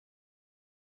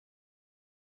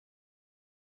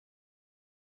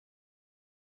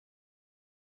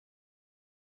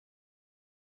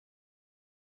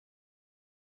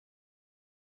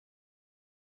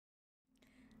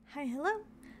Hi, hello.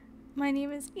 My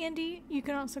name is Andy. You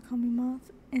can also call me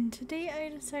Moth. And today I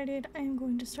decided I am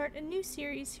going to start a new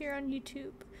series here on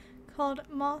YouTube called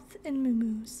Moth and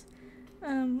Mumus,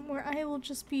 where I will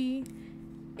just be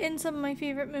in some of my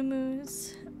favorite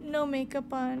Mumus, no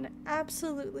makeup on,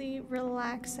 absolutely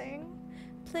relaxing,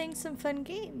 playing some fun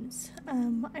games.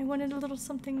 I wanted a little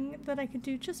something that I could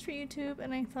do just for YouTube,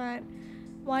 and I thought,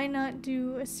 why not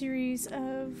do a series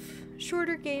of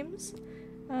shorter games?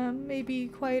 Maybe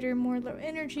quieter, more low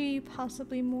energy,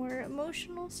 possibly more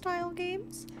emotional style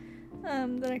games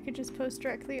that I could just post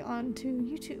directly onto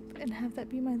YouTube and have that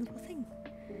be my little thing.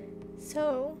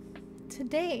 So,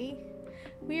 today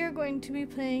we are going to be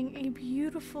playing a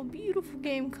beautiful, beautiful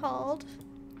game called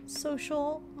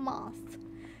Social Moth.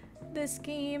 This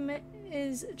game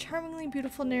is a charmingly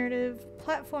beautiful narrative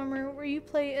platformer where you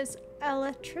play as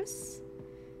Electress,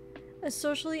 a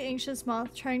socially anxious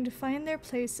moth trying to find their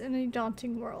place in a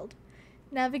daunting world.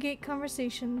 Navigate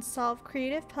conversations, solve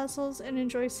creative puzzles, and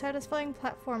enjoy satisfying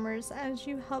platformers as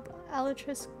you help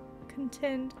Electress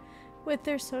contend with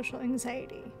their social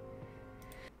anxiety.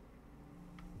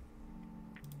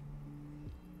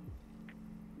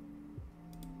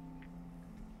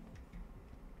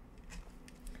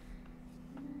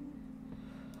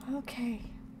 Okay,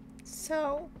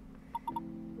 so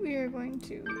we are going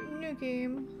to new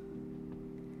game.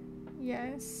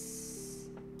 Yes.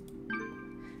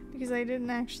 Because I didn't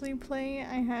actually play,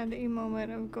 I had a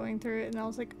moment of going through it and I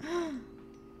was like, huh?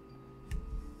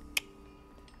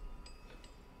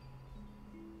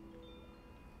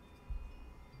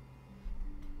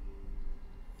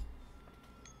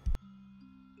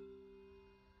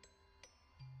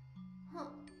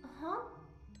 Huh?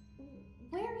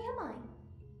 Where am I?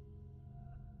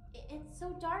 It's so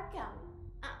dark out.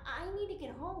 I need to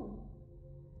get home.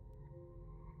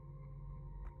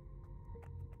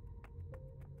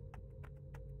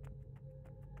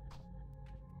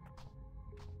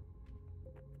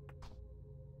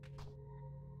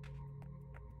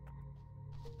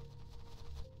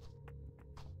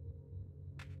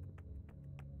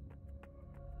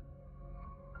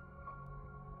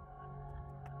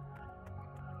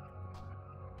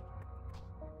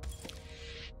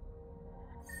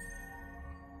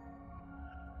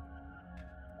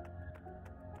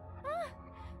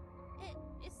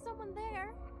 Is someone there?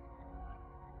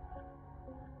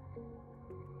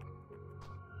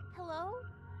 Hello?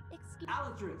 Excuse me.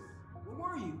 Alatris, where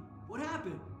were you? What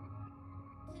happened?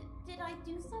 Did I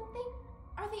do something?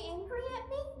 Are they angry at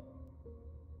me?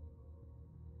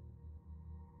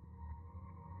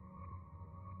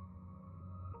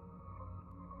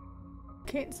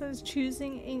 Okay, it says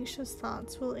choosing anxious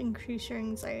thoughts will increase your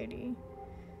anxiety.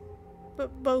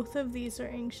 But both of these are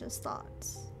anxious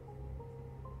thoughts.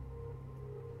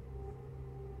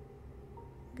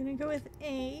 I'm gonna go with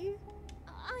A.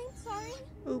 I'm sorry.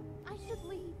 Oop. I should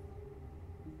leave.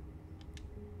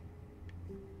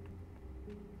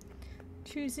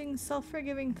 Choosing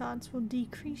self-forgiving thoughts will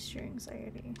decrease your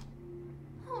anxiety.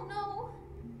 Oh no.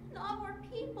 Not more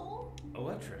people.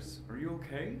 Electress, are you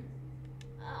okay?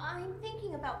 I'm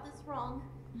thinking about this wrong.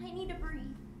 I need to breathe.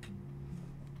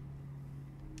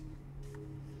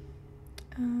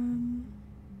 I'm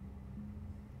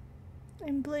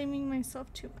blaming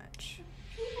myself too much.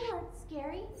 People aren't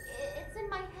scary. It's in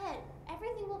my head.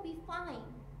 Everything will be fine.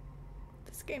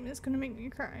 This game is gonna make me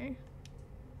cry.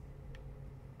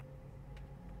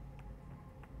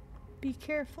 Be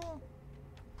careful.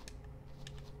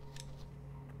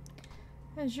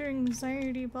 As your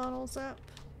anxiety bottles up.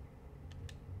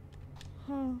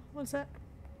 Huh, what's that?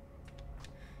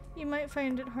 You might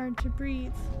find it hard to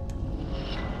breathe.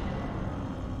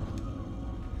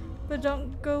 But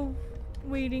don't go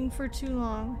waiting for too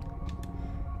long.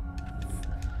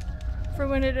 For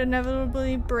when it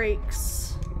inevitably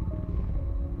breaks.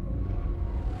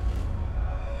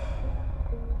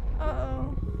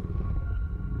 Uh-oh.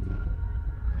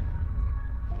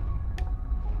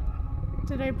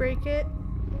 Did I break it?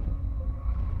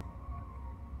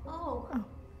 Oh,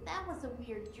 that was a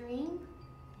weird dream.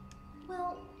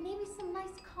 Well, maybe some nice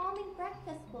calming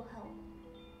breakfast will help.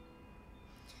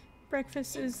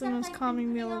 Breakfast is the most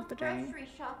calming meal of the day. I've been grocery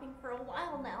shopping for a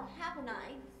while now, haven't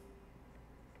I?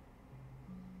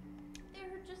 There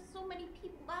are just so many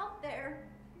people out there.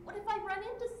 What if I run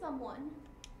into someone?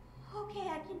 Okay,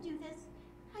 I can do this.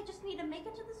 I just need to make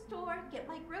it to the store, get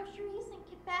my groceries, and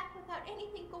get back without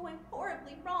anything going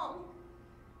horribly wrong.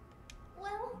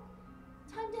 Well,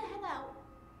 time to head out.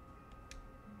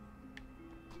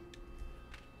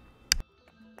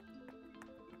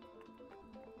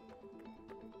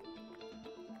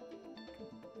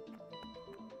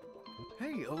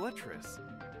 Hey, Electress,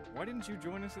 Why didn't you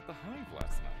join us at the Hive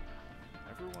last night?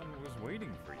 Everyone was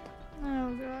waiting for you. Oh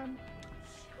god.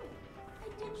 Shoot, I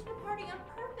ditched the party on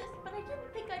purpose, but I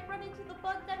didn't think I'd run into the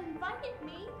bug that invited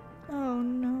me. Oh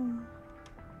no.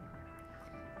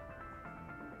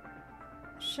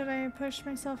 Should I push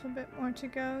myself a bit more to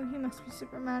go? He must be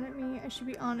super mad at me. I should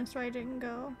be honest why I didn't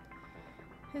go.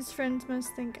 His friends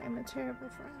must think I'm a terrible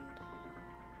friend.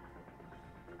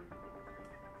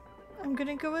 I'm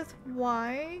gonna go with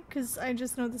why, because I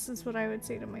just know this is what I would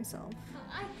say to myself.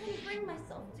 I couldn't bring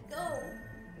myself to go.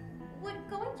 Would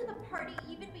going to the party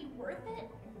even be worth it?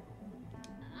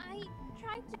 I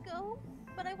tried to go,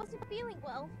 but I wasn't feeling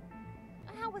well.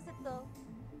 How was it though?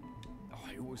 Oh,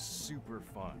 it was super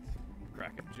fun.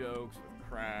 Cracking jokes with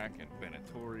Crack and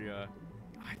Venatoria.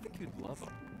 I think you'd love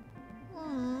them.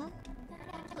 Aww.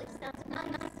 That actually sounds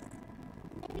nice.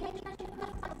 Maybe I should push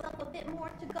myself a bit more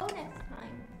to go next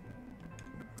time.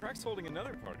 Crack's holding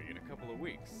another party in a couple of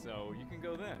weeks, so you can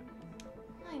go then.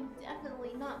 I'm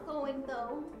definitely not going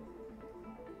though.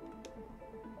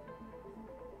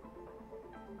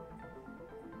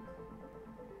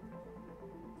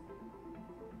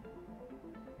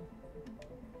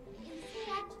 Is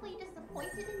he actually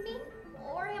disappointed in me?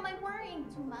 Or am I worrying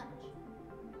too much?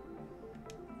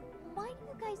 Why do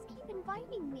you guys keep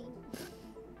inviting me?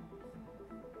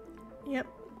 Yep.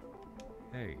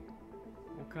 Hey,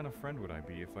 what kind of friend would I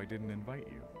be if I didn't invite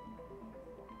you?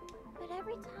 But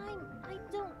every time I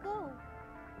don't go.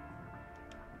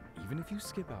 Even if you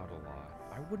skip out a lot,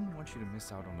 I wouldn't want you to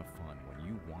miss out on the fun when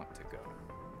you want to go.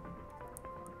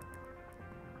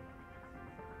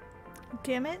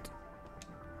 Damn it.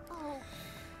 Oh,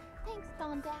 thanks,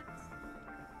 Dondax.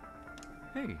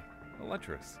 Hey,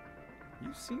 Electress.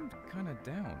 You seemed kinda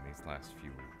down these last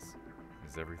few weeks.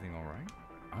 Is everything alright?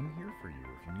 I'm here for you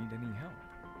if you need any help.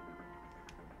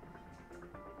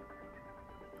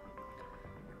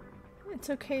 It's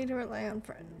okay to rely on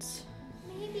friends.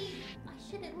 Maybe I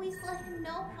should at least let him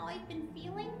know how I've been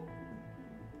feeling.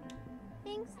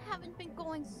 Things haven't been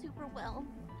going super well,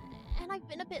 and I've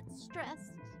been a bit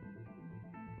stressed.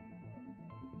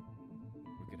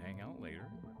 We could hang out later.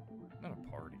 Not a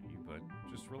party, but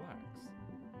just relax.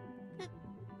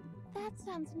 That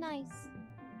sounds nice.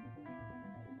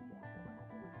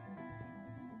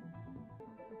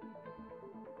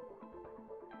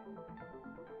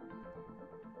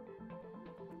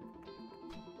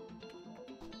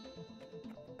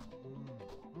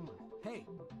 Hey,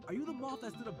 are you the moth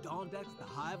that stood up Dondax at the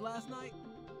Hive last night?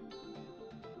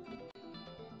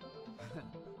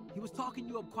 He was talking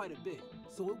you up quite a bit,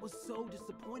 so it was so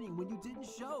disappointing when you didn't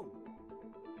show.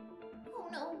 Oh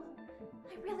no,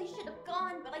 I really should have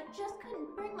gone, but I just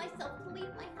couldn't bring myself to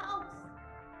leave my house.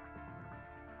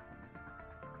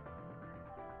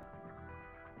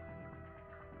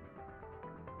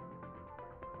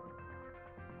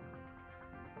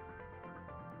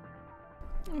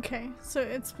 Okay, so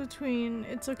it's between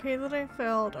it's okay that I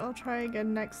failed, I'll try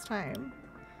again next time,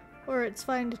 or it's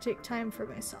fine to take time for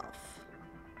myself.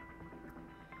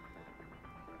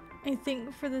 I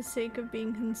think for the sake of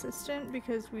being consistent,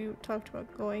 because we talked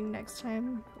about going next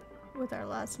time with our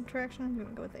last interaction, I'm gonna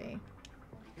go with A. I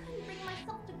couldn't bring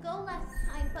myself to go last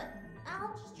time, but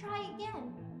I'll just try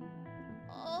again.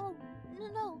 Oh,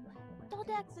 no.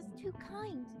 Dondax is too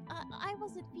kind. I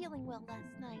wasn't feeling well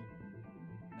last night.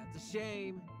 That's a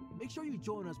shame. Make sure you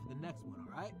join us for the next one,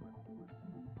 alright?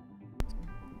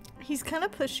 He's kind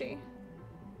of pushy.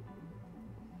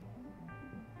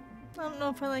 I don't know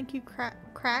if I like you, Crack.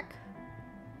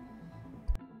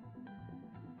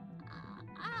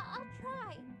 I'll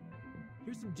try.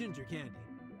 Here's some ginger candy.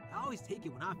 I always take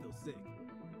it when I feel sick.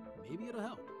 Maybe it'll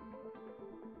help.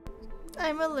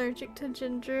 I'm allergic to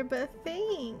ginger, but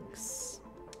thanks.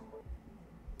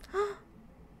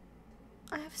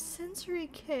 I have sensory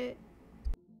kit.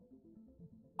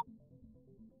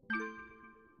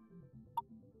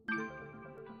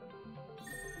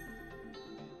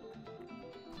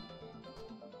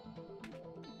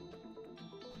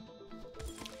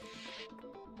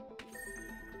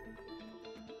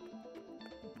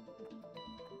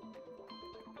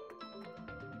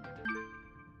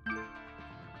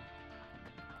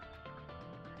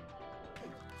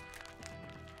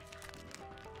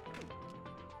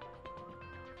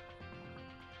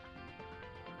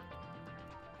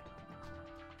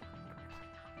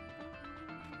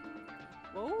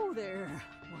 Whoa there!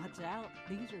 Watch out,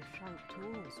 these are sharp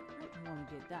tools. Wouldn't want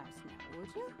to get diced now,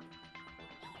 would you?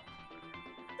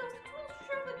 Those tools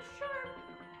sure look sharp.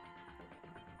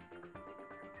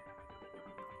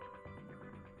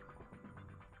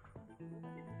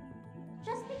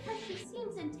 Just because she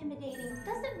seems intimidating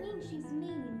doesn't mean she's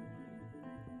mean.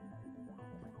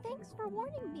 Thanks Thanks for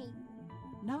warning me.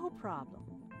 No problem.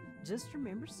 Just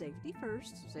remember safety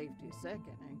first, safety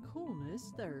second, and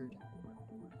coolness third.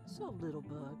 So, little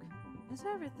bug, is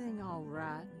everything all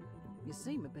right? You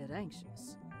seem a bit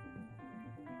anxious.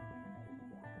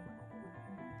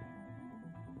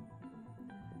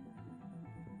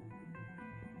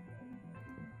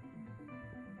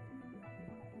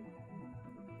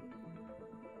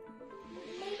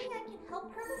 Maybe I can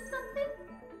help her with something?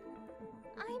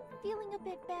 I'm feeling a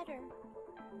bit better.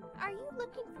 Are you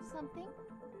looking for something?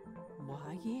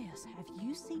 Why, yes. Have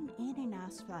you seen any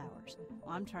nice flowers?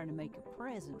 I'm trying to make a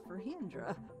present for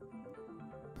Hendra.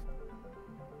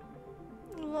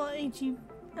 Well,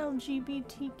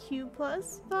 LGBTQ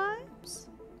plus vibes?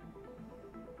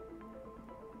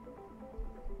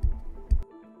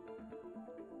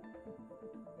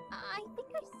 I think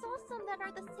I saw some that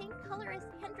are the same color as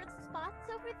Hendra's spots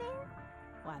over there.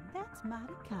 Why, that's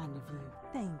mighty kind of you.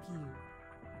 Thank you.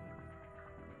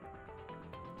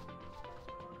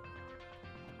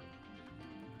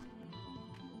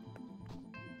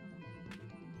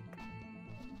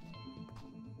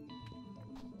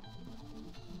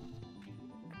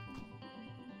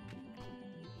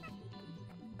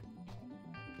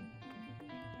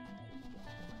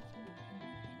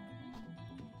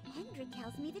 100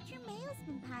 tells me that your mail's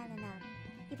been piling up.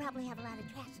 You probably have a lot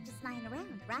of trash just lying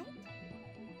around, right?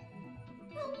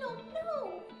 No, no,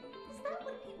 no! Is that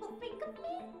what people think of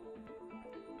me?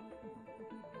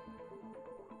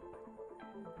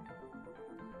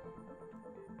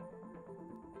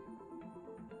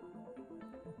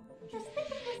 Just think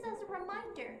of this as a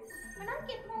reminder. When I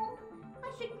get home,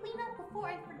 I should clean up before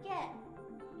I forget.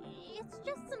 It's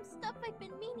just some stuff I've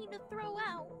been meaning to throw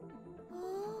out.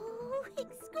 Oh,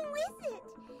 exquisite!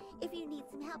 If you need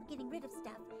some help getting rid of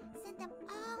stuff, send them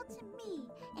all to me,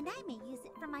 and I may use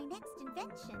it for my next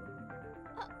invention.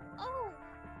 Oh,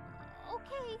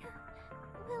 okay.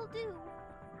 Will do.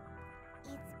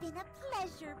 It's been a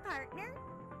pleasure, partner.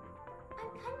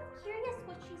 I'm kind of curious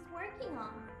what she's working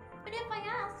on. But if I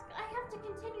ask, I have to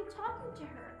continue talking to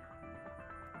her.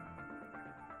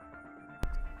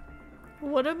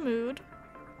 What a mood.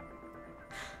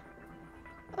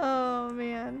 Oh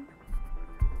man.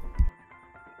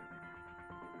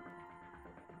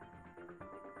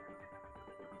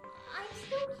 I'm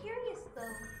still curious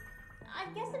though. I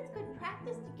guess it's good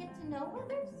practice to get to know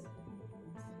others.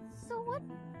 So what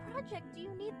project do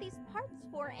you need these parts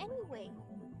for anyway?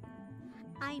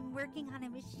 I'm working on a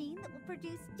machine that will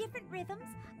produce different rhythms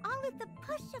all at the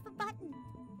push of a button.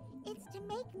 It's to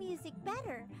make music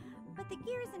better, but the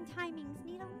gears and timings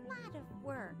need a lot of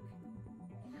work.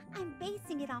 I'm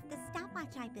basing it off the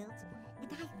stopwatch I built,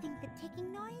 and I think the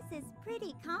ticking noise is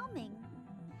pretty calming.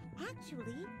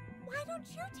 Actually, why don't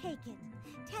you take it?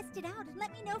 Test it out and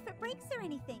let me know if it breaks or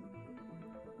anything.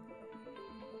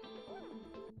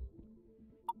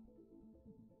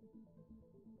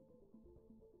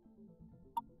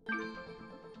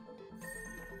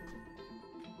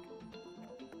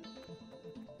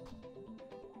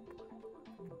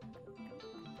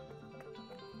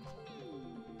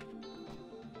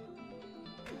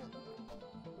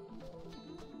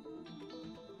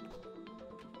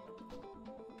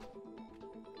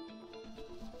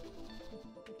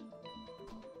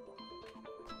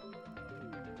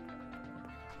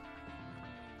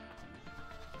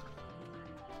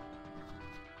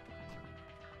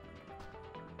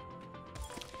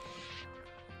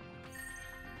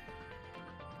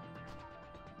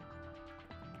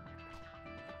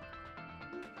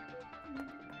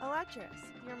 Electress,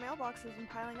 your mailbox has been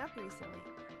piling up recently.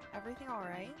 Everything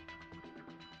alright?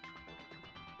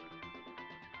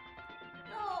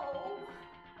 No!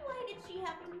 Why did she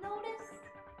have to notice?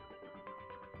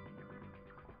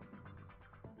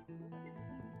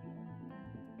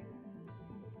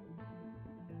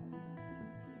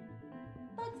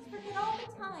 Bugs forget all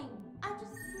the time. I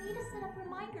just need to set up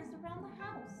reminders around the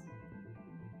house.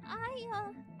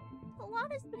 A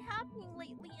lot has been happening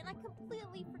lately and I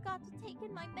completely forgot to take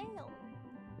in my mail.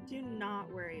 Do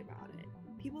not worry about it.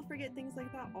 People forget things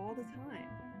like that all the time.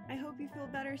 I hope you feel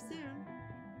better soon.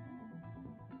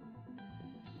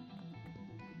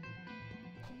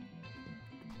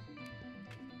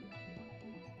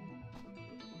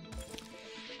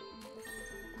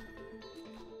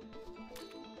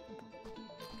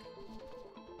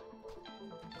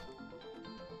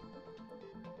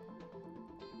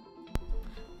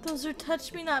 Those are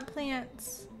touch me not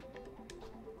plants.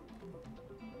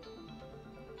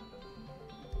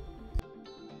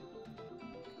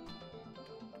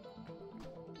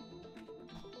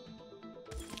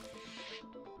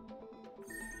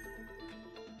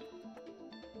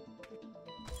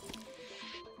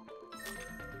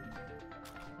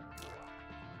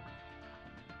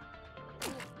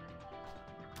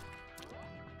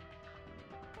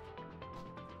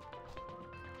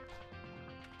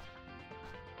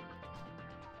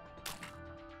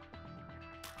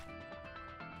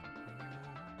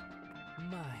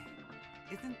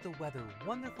 Isn't the weather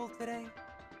wonderful today?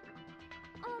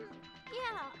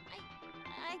 Yeah,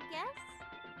 I guess.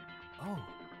 Oh,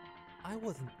 I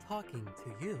wasn't talking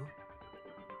to you.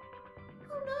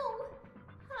 Oh no!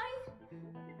 Oh,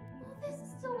 this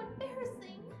is so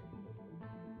embarrassing.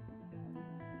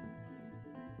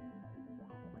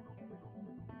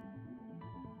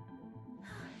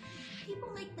 People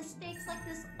make mistakes like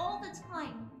this all the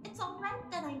time. It's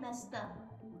alright that I messed up.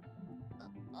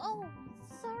 Oh,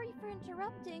 sorry for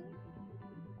interrupting.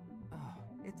 Oh,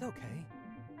 it's okay.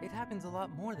 It happens a lot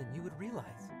more than you would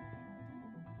realize.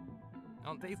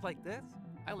 On days like this,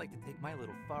 I like to take my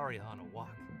little Faria on a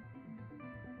walk.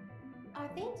 Are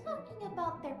they talking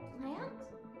about their plant?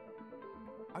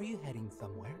 Are you heading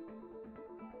somewhere?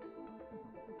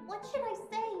 What should I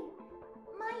say?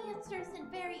 My answer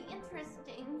isn't very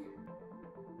interesting.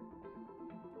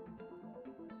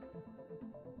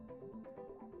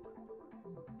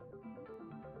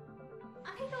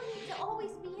 I don't need to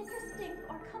always be interesting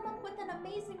or come up with an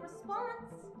amazing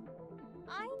response.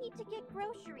 I need to get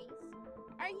groceries.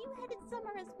 Are you headed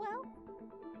somewhere as well?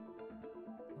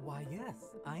 Why,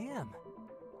 yes, I am.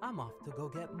 I'm off to go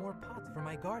get more pots for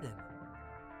my garden.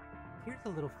 Here's a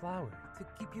little flower to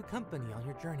keep you company on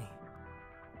your journey.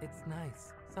 It's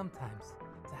nice, sometimes,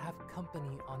 to have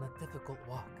company on a difficult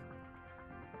walk.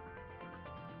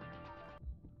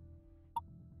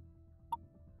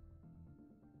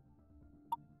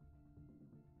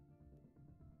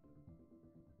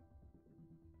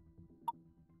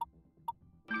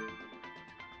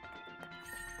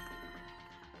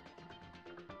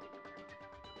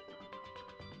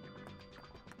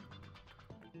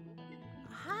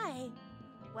 Hi,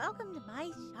 welcome to my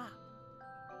shop.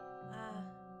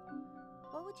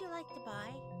 What would you like to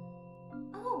buy?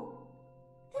 Oh,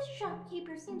 this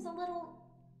shopkeeper seems a little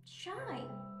shy.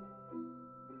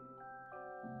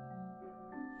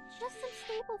 Just some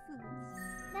staple foods,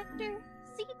 nectar,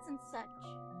 seeds, and such.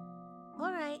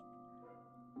 All right.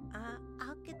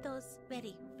 I'll get those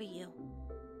ready for you.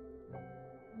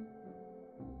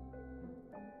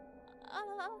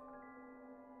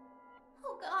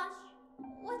 Oh gosh,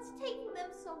 what's taking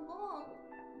them so long?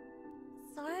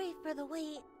 Sorry for the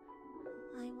wait.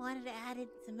 I wanted to add in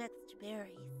some extra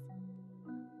berries.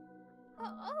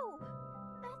 Oh,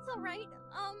 that's all right.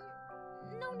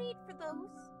 No need for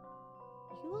those.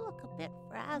 You look a bit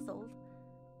frazzled.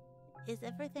 Is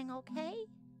everything okay?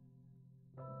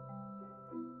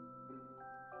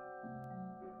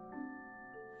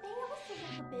 They also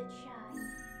look a bit shy.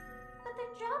 But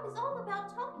their job is all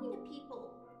about talking to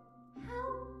people.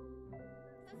 How?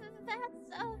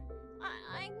 That's,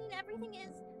 I mean, everything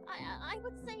is, I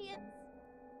would say it's...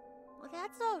 Well,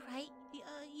 that's all right.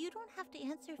 You don't have to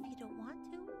answer if you don't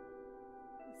want to.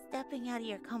 Stepping out of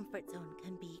your comfort zone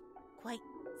can be quite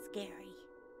scary.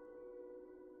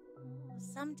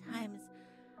 Sometimes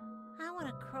I want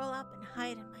to curl up and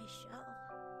hide in my shell.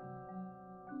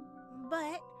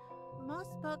 But most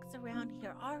folks around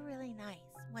here are really nice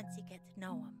once you get to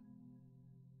know them.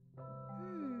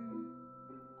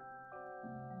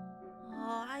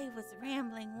 Oh, I was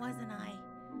rambling, wasn't I?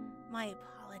 My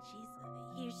apologies.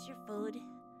 Here's your food.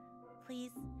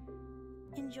 Please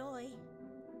enjoy.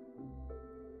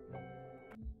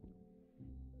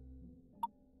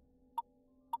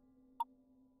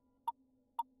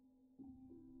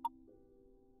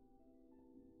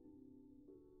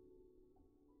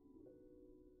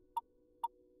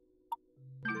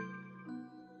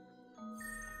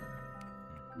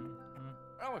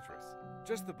 Alatrus,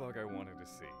 just the bug I wanted to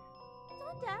see.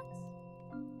 Dax,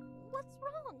 what's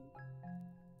wrong?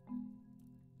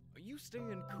 You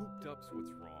staying cooped up's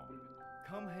what's wrong.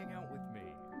 Come hang out with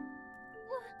me.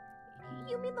 What?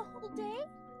 You mean the whole day?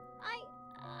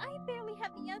 I barely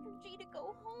have the energy to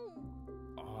go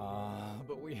home.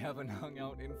 But we haven't hung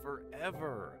out in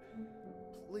forever.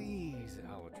 Please,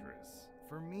 Alatrus,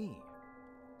 for me.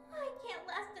 I can't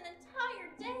last an entire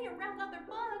day around other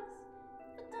bugs.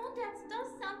 But Dondax does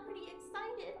sound pretty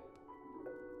excited.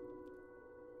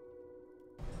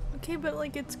 Okay, but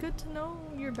like it's good to know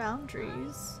your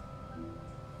boundaries.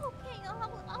 Okay,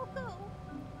 I'll go.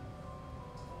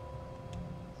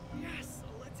 Yes,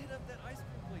 let's hit up that ice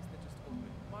cream place that just opened.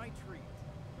 My treat.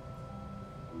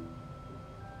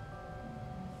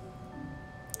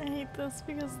 I hate this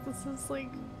because this is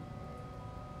like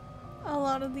a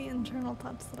lot of the internal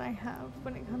thoughts that I have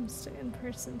when it comes to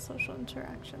in-person social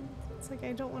interactions. It's like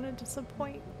I don't want to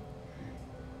disappoint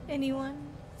anyone,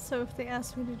 so if they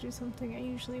ask me to do something, I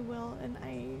usually will, and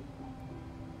I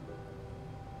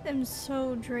am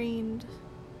so drained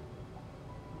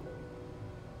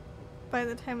by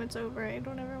the time it's over. I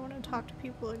don't ever want to talk to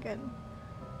people again.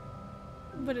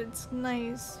 But it's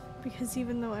nice because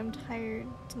even though I'm tired,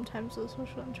 sometimes those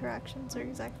social interactions are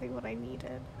exactly what I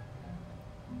needed.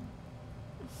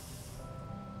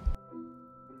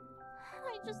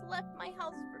 I just left my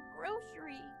house for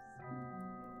groceries.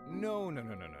 No.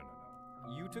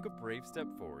 You took a brave step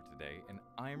forward today, and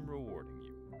I'm rewarding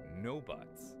you. No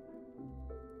buts.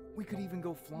 We could even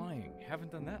go flying.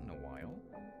 Haven't done that in a while.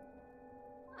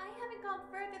 I haven't gone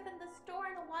further than the store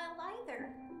in a while either.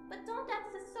 But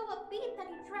Dondax is so upbeat that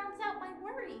he drowns out my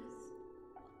worries.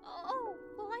 Oh,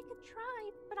 well, I could try,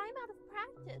 but I'm out of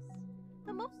practice.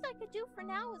 The most I could do for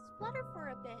now is flutter for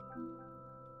a bit.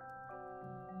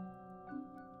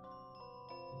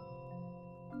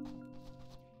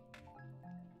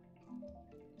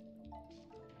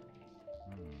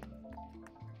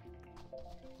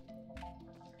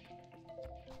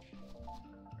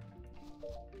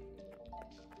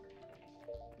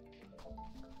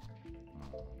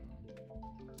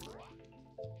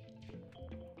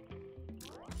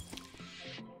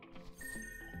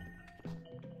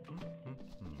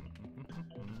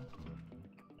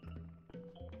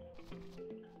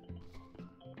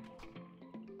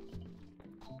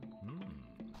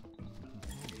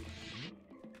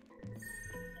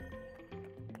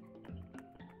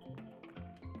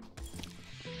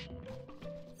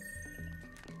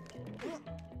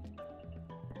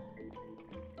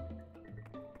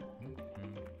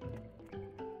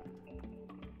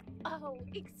 Oh,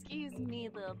 excuse me,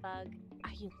 little bug.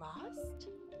 Are you lost?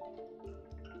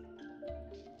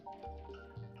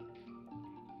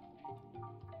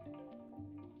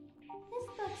 This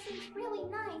book seems really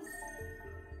nice.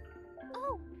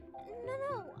 Oh,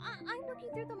 no, I'm looking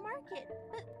through the market,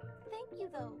 but thank you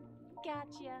though.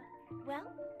 Gotcha.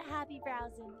 Well, happy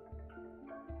browsing.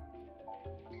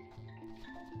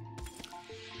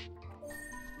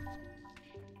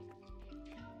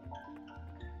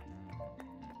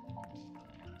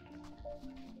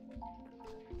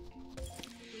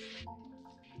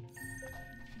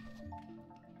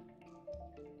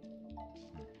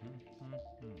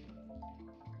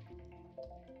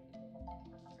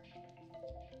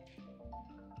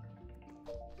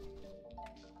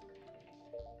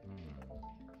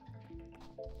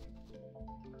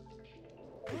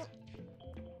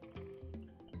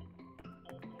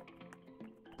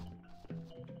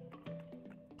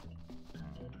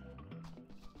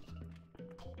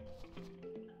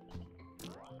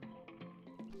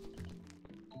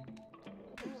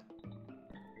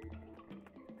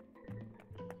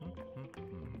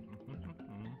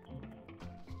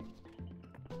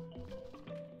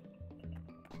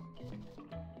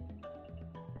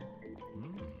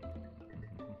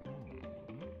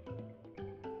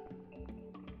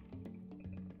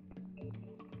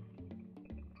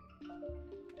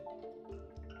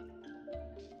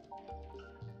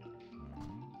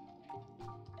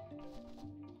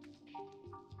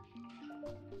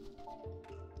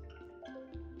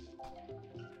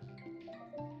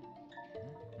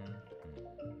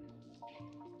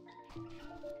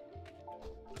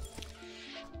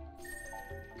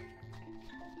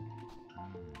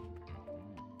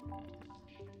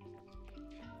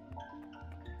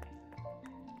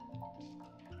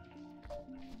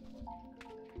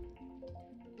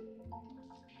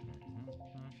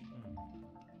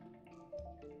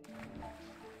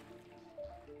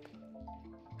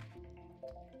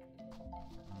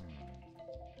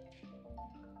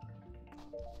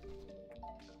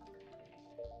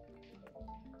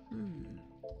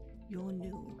 You're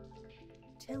new.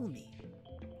 Tell me,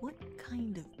 what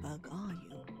kind of bug are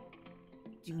you?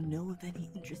 Do you know of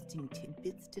any interesting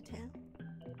tidbits to tell?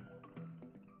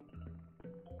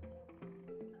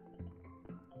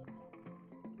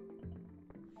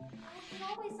 I can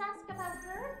always ask about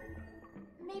her.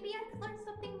 Maybe I could learn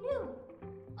something new.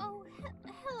 Oh,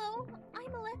 hello.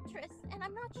 I'm Electress, and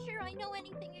I'm not sure I know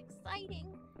anything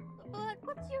exciting. But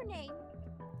what's your name?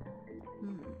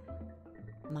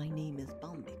 My name is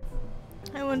Bombix.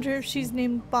 I wonder if she's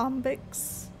named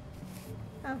Bombix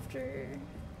after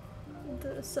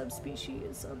the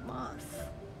subspecies of moth.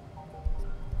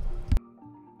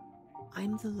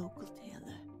 I'm the local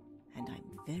tailor, and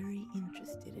I'm very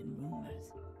interested in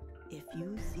rumors. If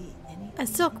you see any... A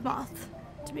silk moth,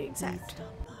 to be exact. Please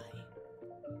stop by.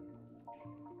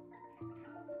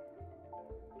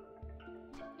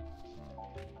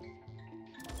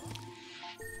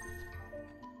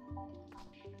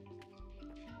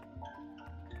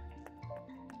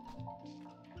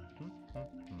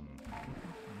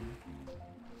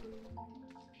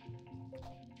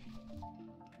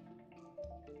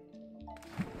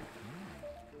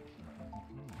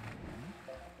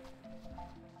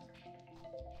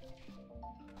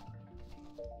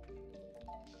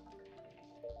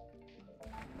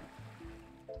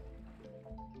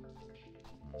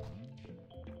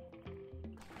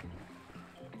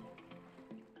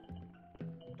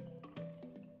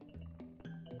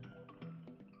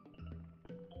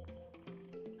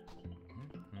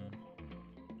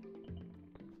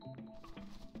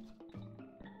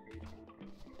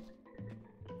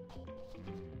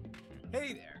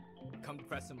 Hey there! Come to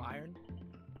press some iron?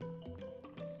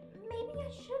 Maybe I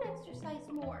should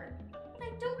exercise more, but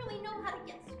I don't really know how to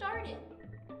get started.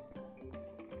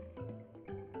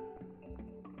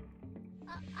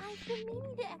 I've been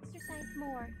meaning to exercise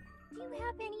more. Do you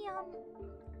have any,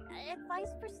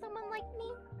 advice for someone like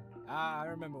me? I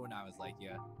remember when I was like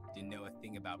you. Didn't know a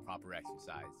thing about proper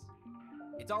exercise.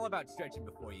 It's all about stretching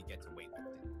before you get to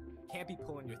weightlifting. Can't be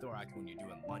pulling your thorax when you're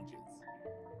doing lunges.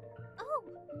 Oh,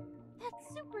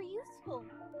 that's super useful.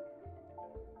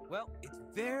 Well, it's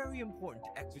very important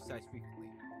to exercise frequently.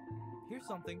 Here's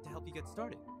something to help you get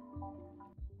started.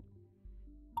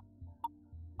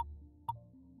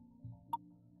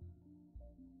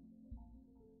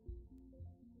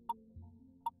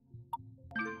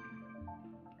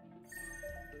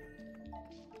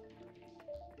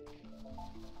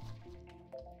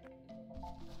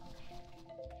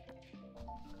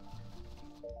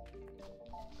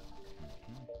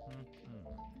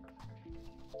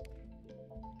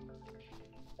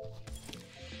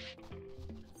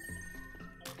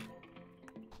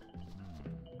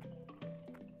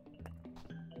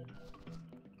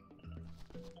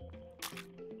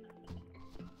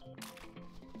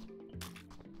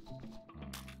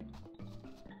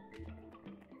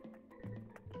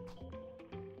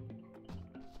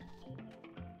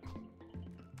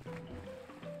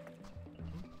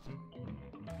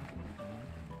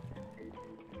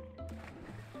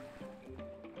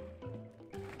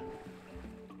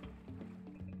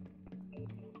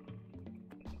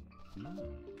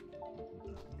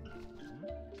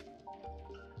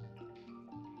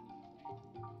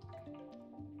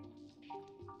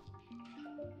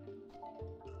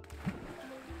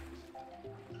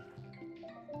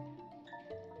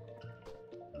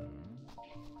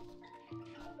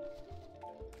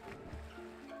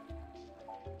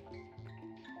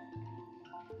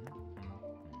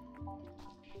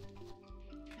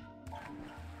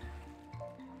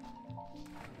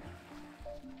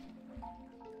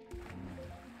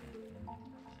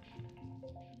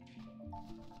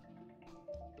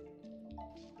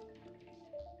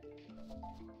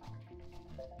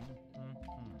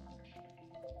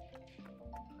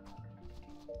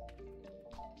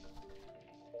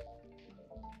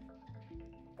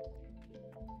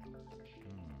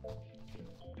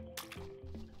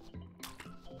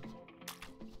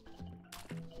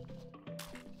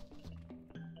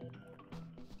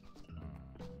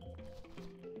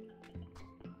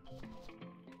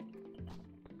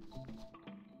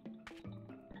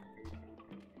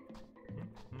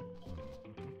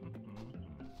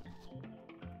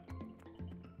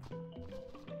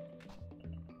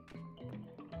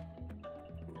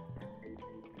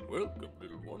 Welcome,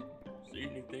 little one. See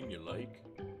anything you like?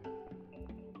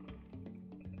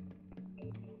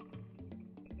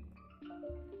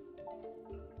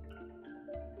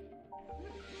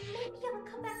 Maybe I'll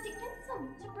come back to get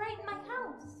some to brighten my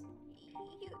house.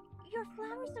 Your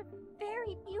flowers are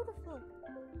very beautiful.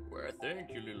 Why,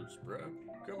 thank you, little sprout.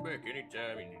 Come back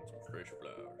anytime you need some fresh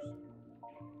flowers.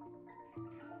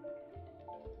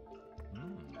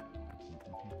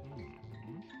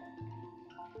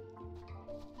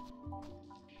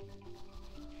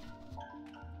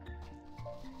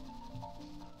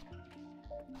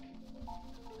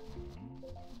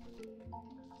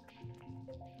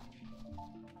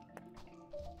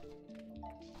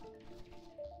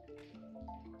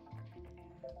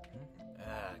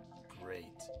 Ah, great.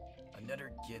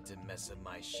 Another kid to mess up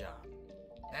my shop.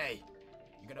 Hey,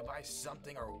 you gonna buy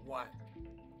something or what?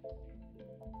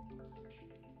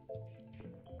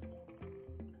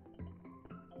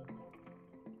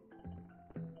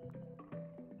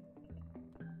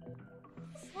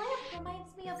 This lamp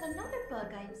reminds me of another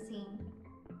bug I've seen.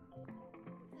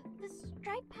 The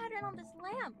stripe pattern on this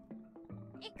lamp.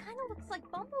 It kind of looks like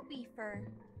bumblebee fur.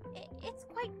 It's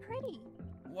quite pretty.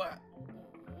 What?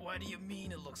 What do you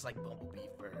mean it looks like bumblebee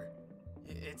fur?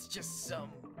 It's just some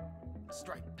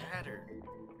striped pattern.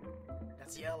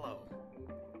 That's yellow.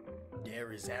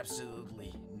 There is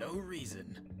absolutely no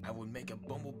reason I would make a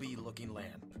bumblebee-looking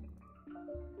lamp.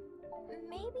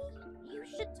 Maybe you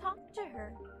should talk to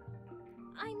her.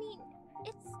 I mean,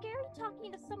 it's scary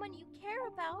talking to someone you care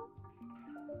about.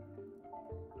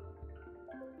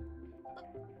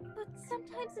 But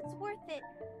sometimes it's worth it.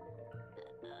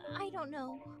 don't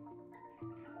know.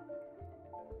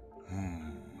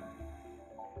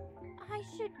 I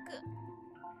should go.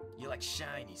 You like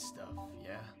shiny stuff,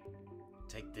 yeah?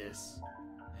 Take this,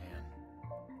 and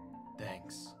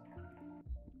thanks.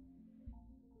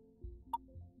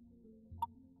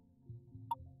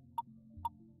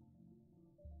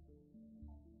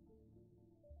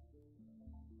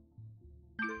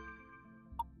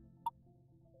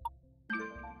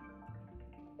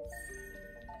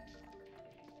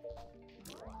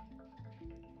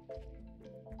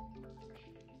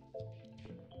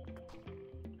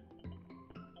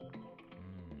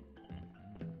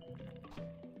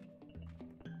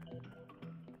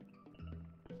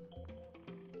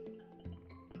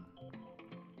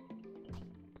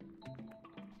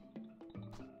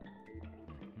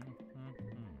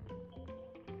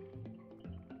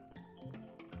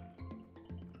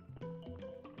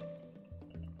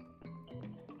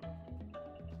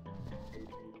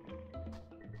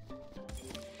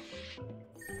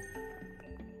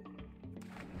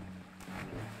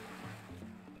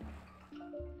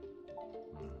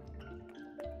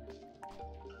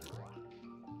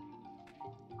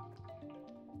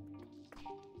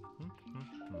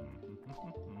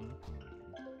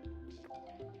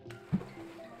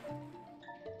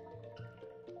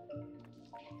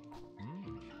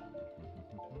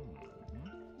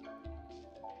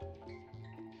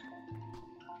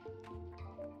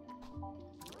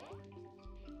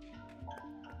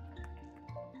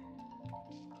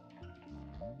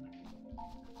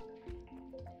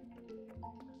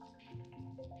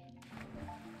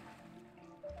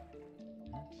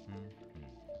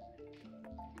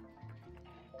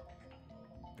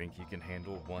 Think you can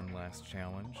handle one last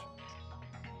challenge?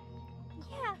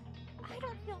 Yeah, I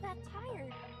don't feel that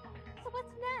tired. So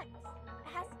what's next?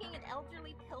 Asking an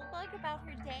elderly pillbug about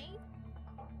her day?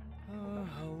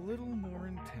 A little more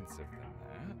intensive than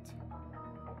that.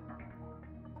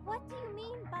 What do you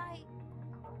mean by...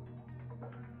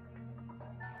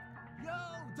 Yo,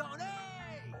 Donnie!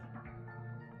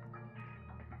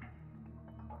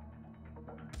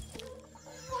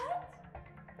 What?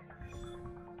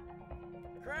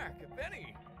 Crack,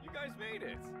 Benny, you guys made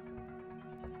it.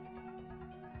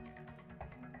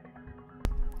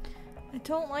 I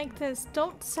don't like this.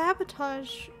 Don't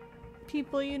sabotage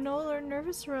people you know are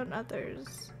nervous around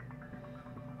others.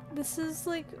 This is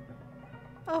like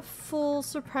a full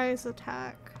surprise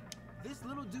attack. This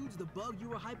little dude's the bug you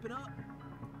were hyping up?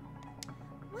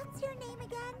 What's your name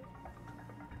again?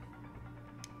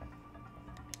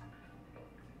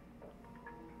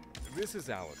 This is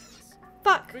Alice.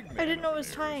 Fuck! Big I man didn't know it over was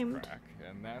there is timed. Crack,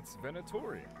 and that's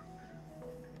Venatorium.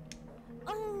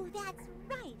 Oh, that's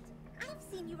right. I've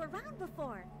seen you around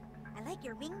before. I like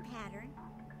your ring pattern.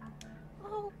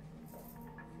 Oh,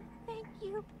 thank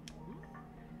you.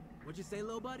 What'd you say,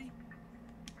 little buddy?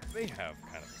 They have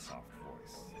kind of a soft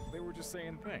voice. They were just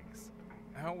saying thanks.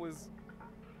 How was...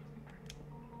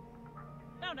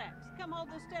 Donax, come hold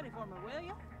this steady for me, will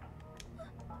you?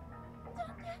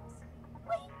 Donax,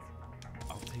 wait.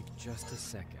 I'll take just a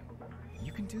second.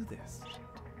 You can do this.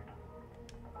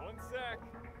 One sec.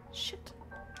 Shit.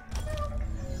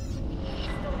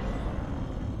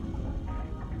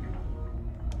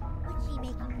 What's she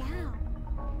making now?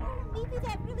 Or maybe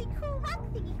that really cool rock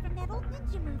thingy from that old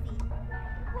ninja movie.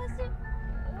 Was it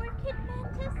Orchid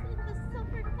Mantis in the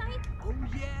Silver Knight? Oh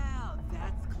yeah,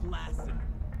 that's classic.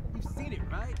 You've seen it,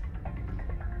 right?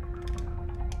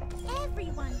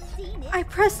 Everyone's seen it. I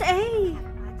pressed A! I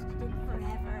haven't watched it in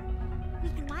forever. We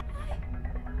can watch.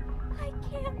 I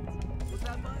can't. What's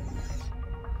that, bud?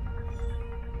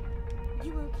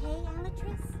 You okay,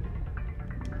 Alatrice?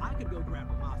 I could go grab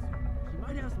a Masu. She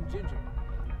might have some ginger.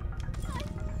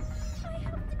 I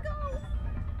have to go.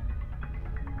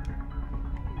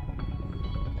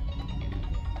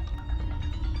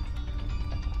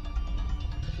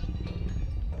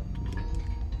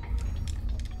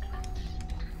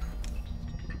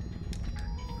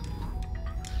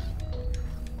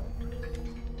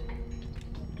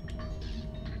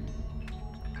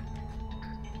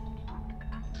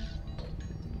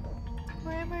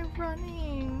 Why am I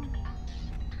running?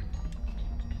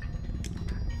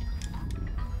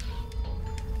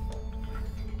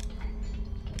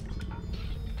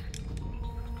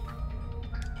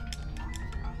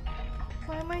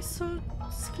 Why am I so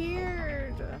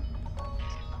scared?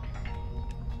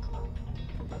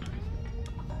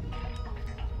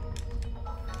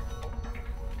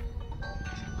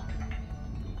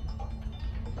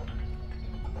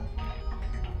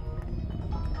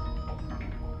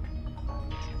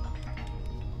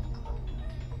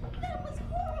 That was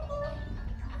horrible.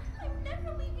 I'm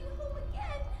never leaving home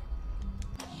again.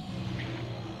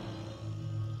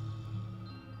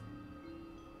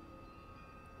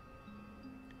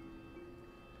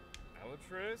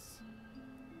 Alatris?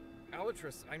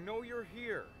 Alatris, I know you're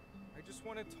here. I just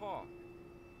want to talk.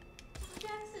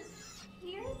 Jax is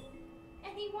here?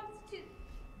 And he wants to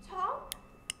talk?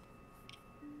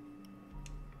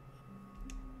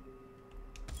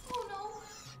 Oh no!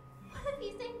 What if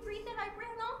he's angry that I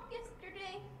ran off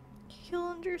yesterday? He'll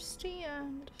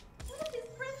understand. What if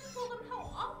his friends told him how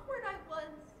awkward I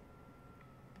was?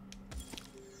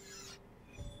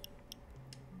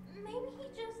 Maybe he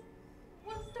just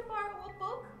wants to borrow a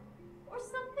book or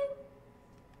something?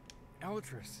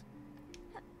 Alatris,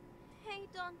 Hey,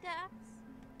 Don Dax.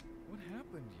 what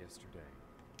happened yesterday?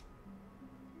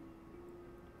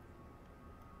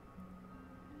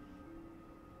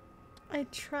 I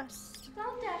trust.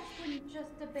 Don Dax wouldn't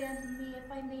just abandon me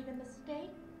if I made a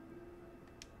mistake.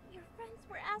 Your friends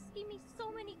were asking me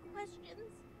so many questions.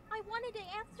 I wanted to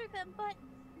answer them, but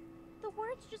the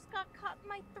words just got caught in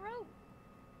my throat.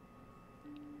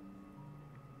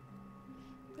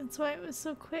 That's why it was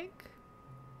so quick.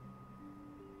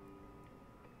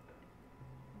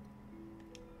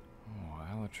 Oh,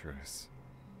 Alatris.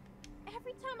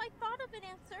 Every time I thought of an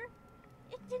answer,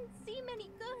 it didn't seem any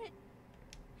good.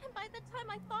 And by the time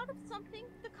I thought of something,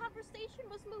 the conversation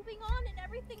was moving on and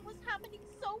everything was happening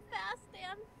so fast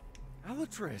and...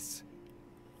 Alatris!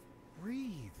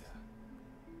 Breathe.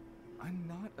 I'm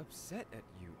not upset at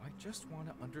you. I just want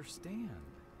to understand.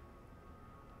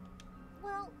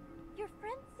 Well, your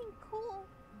friends seemed cool,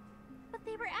 but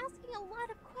they were asking a lot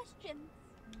of questions.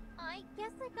 I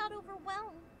guess I got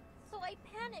overwhelmed, so I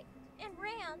panicked and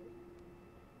ran.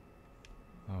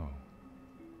 Oh.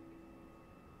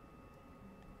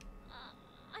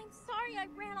 I'm sorry I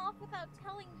ran off without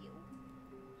telling you.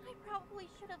 I probably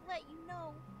should have let you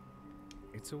know.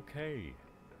 It's okay.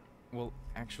 Well,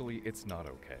 actually, it's not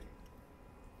okay.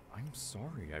 I'm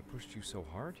sorry I pushed you so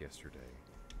hard yesterday.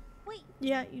 Wait.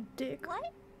 Yeah, you dick.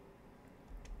 What?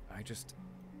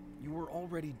 You were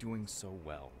already doing so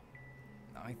well.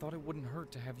 I thought it wouldn't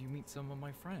hurt to have you meet some of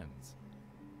my friends.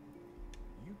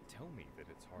 You tell me that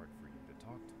it's hard for you to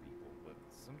talk to people, but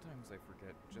sometimes I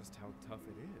forget just how tough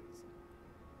it is.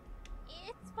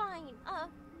 It's fine.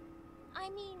 I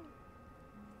mean,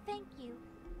 thank you.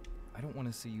 I don't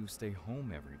want to see you stay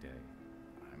home every day.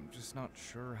 I'm just not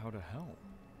sure how to help.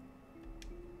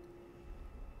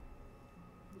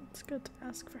 It's good to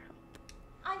ask for help.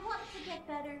 I want to get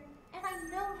better, and I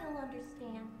know he'll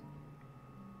understand.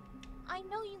 I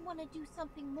know you want to do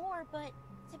something more, but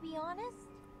to be honest,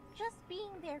 just being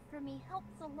there for me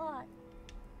helps a lot.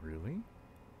 Really?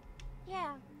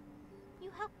 Yeah,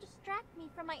 you help distract me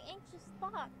from my anxious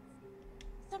thoughts.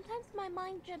 Sometimes my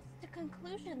mind jumps to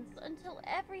conclusions until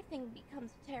everything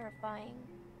becomes terrifying.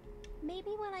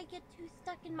 Maybe when I get too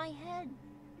stuck in my head,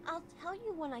 I'll tell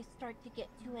you when I start to get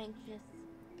too anxious.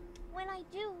 When I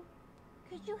do,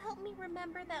 could you help me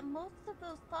remember that most of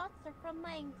those thoughts are from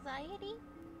my anxiety?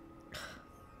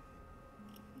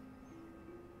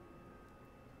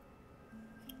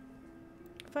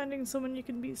 Finding someone you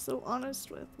can be so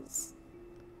honest with is...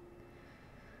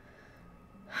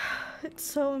 It's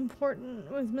so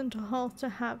important with mental health to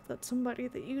have that somebody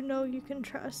that you know you can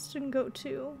trust and go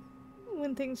to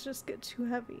when things just get too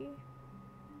heavy.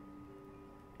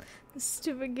 This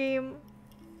stupid game.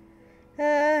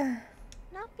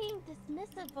 Not being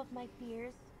dismissive of my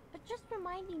fears, but just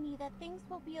reminding me that things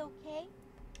will be okay.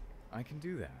 I can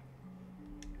do that.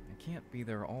 I can't be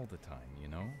there all the time, you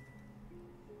know?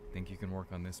 Think you can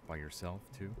work on this by yourself,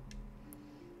 too?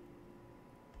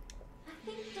 I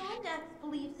think Don Dax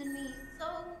believes in me, so...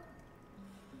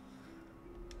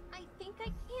 I think I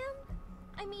can?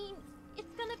 I mean,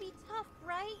 it's gonna be tough,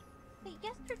 right? But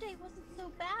yesterday wasn't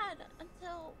so bad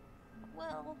until...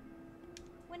 well...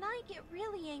 When I get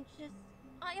really anxious,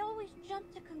 I always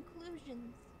jump to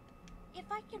conclusions. If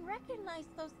I can recognize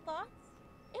those thoughts,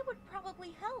 it would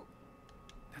probably help.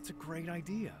 That's a great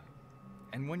idea.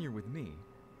 And when you're with me,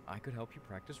 I could help you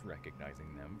practice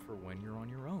recognizing them for when you're on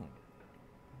your own.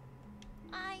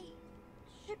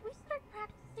 Should we start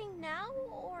practicing now,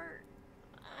 or...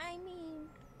 I mean...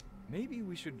 Maybe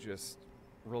we should just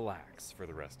relax for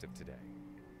the rest of today.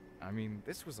 I mean,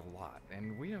 this was a lot,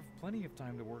 and we have plenty of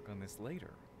time to work on this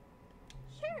later.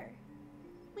 Sure.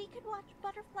 We could watch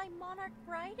Butterfly Monarch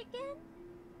Bride again?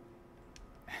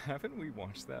 Haven't we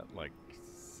watched that like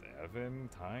 7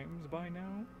 times by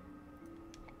now?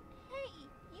 Hey,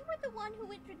 you were the one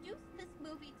who introduced this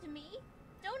movie to me.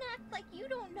 Don't act like you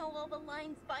don't know all the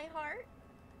lines by heart.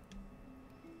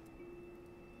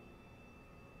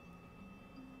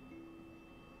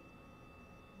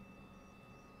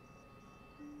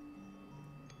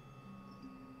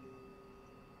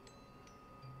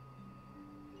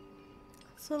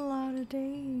 It's a lot of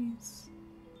days.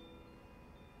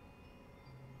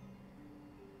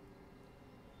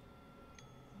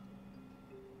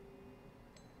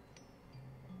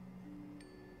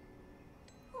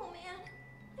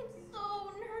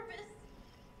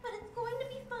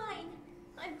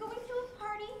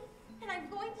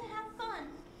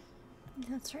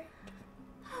 That's right.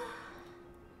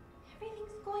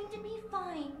 Everything's going to be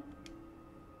fine.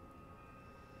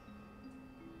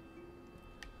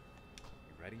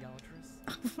 You ready, Alatrice?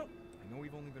 I know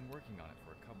we've only been working on it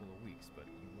for a couple of weeks, but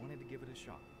you wanted to give it a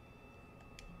shot.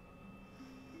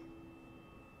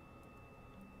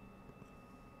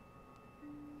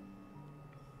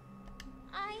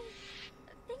 I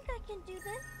think I can do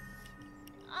this.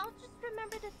 I'll just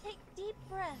remember to take deep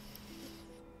breaths.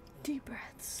 Deep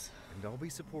breaths. And I'll be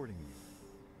supporting you.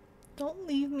 Don't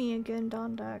leave me again,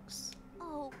 Dondax.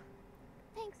 Oh,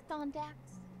 thanks, Dondax.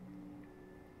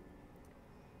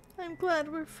 I'm glad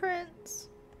we're friends.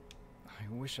 I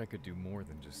wish I could do more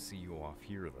than just see you off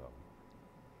here, though.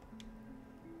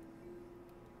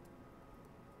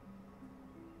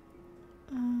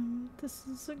 This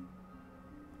is a...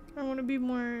 I want to be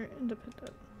more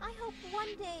independent. I hope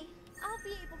one day I'll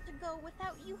be able to go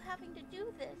without you having to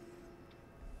do this.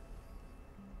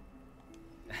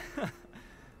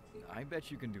 I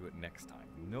bet you can do it next time.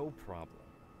 No problem.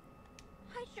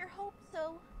 I sure hope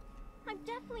so. I'm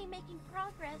definitely making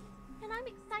progress, and I'm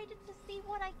excited to see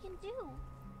what I can do.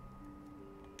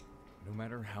 No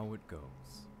matter how it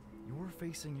goes, you're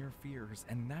facing your fears,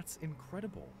 and that's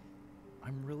incredible.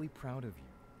 I'm really proud of you.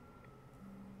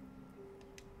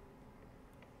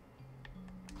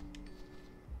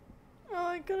 Oh,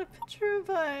 I got a picture of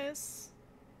us.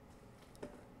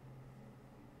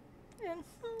 And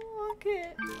look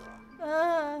it.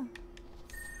 Oh,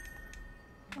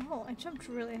 I jumped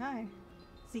really high.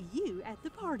 See you at the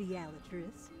party,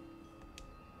 Alatrice.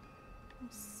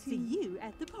 See you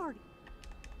at the party.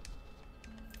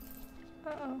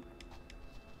 Uh-oh.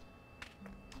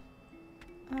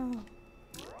 Oh.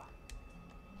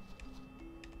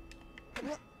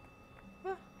 What?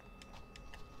 Where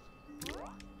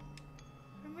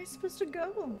am I supposed to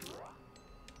go?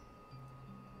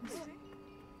 This way?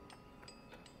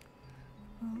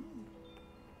 Oh.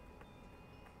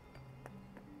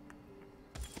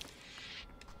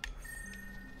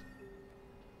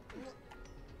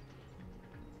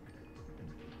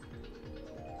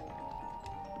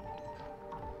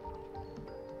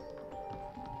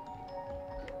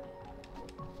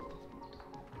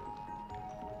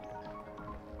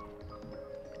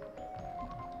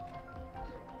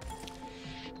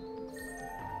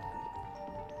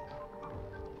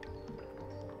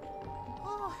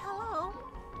 Oh, hello.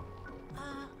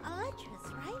 Alatrice,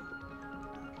 right?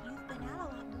 You've been out a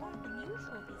lot more than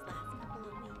usual these last couple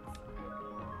of weeks.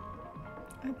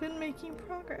 I've been making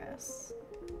progress.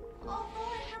 Although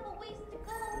I have a ways to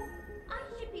go, I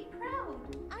should be proud.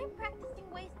 I'm practicing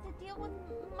ways to deal with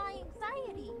my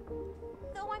anxiety.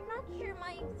 Though I'm not sure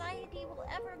my anxiety will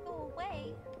ever go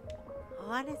away.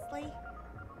 Honestly,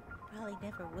 probably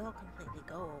never will completely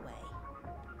go away.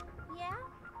 Yeah?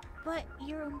 But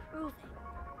you're improving.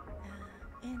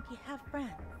 And you have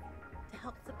friends to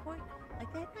help support you,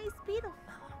 like that nice beetle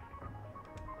fella.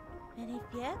 And if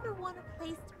you ever want a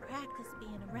place to practice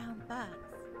being around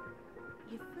bugs,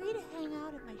 you're free to hang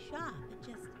out at my shop and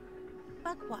just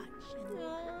bug watch and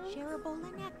share a bowl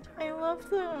of nectar. I love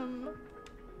them.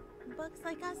 Bugs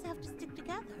like us have to stick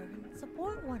together and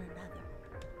support one another.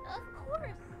 Of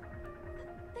course.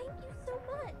 Thank you so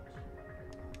much.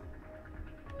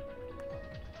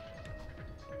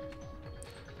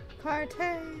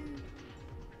 Party!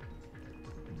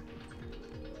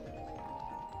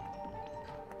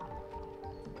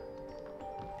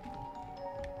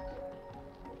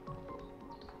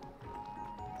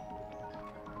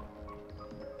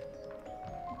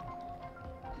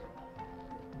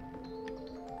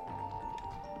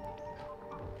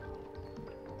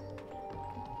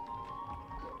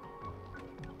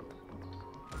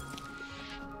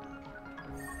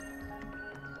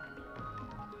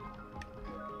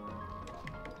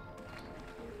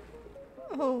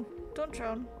 Oh, don't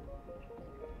drown.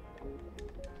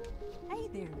 Hey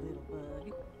there, little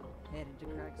bug. Headed to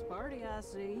Crack's party, I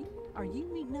see. Are you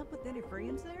meeting up with any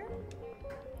friends there?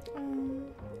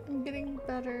 I'm getting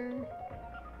better.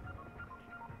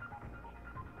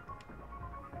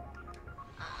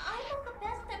 I'm not the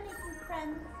best at making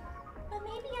friends, but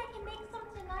maybe I can make some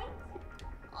tonight.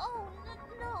 Oh,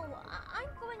 no, I'm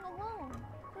going alone,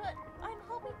 but I'm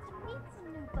hoping to meet some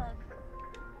new bugs.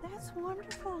 That's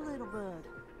wonderful, little bug.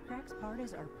 Crack's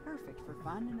parties are perfect for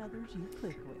finding others you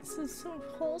click with. This is so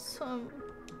wholesome.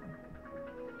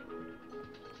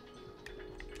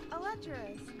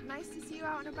 Alatrice, nice to see you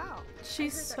out and about.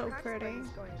 She's I heard that so Crack's pretty. party's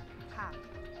going to happen.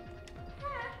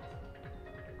 Cat,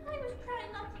 I was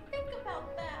trying not to think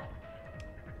about that.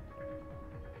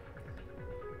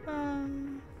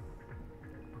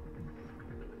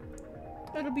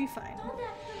 It'll be fine.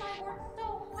 Dondax and I worked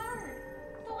so hard.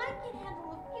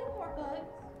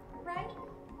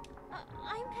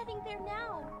 there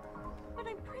now. But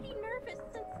I'm pretty nervous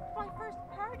since it's my first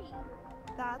party.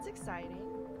 That's exciting.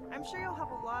 I'm sure you'll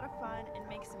have a lot of fun and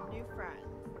make some new friends.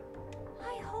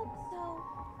 I hope so.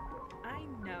 I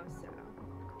know so.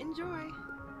 Enjoy.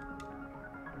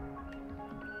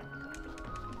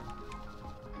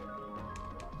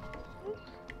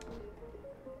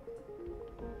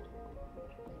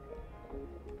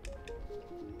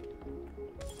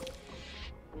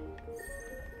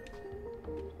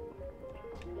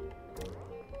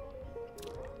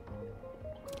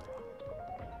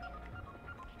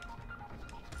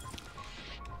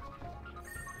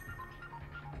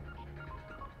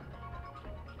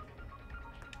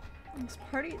 This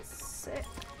party is sick.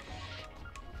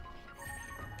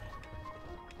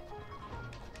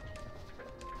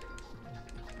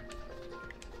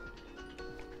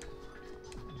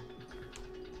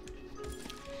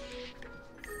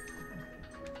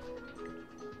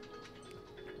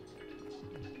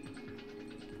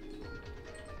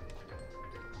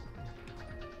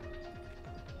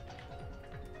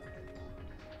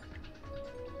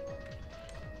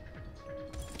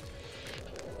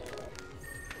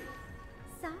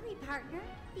 Sorry, partner.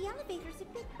 The elevator's a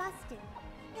bit busted.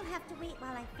 You'll have to wait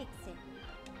while I fix it.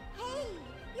 Hey,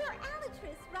 you're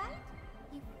Alatrice, right?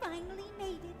 You finally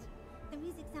made it. The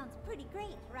music sounds pretty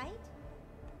great, right?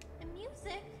 The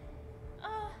music?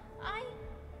 I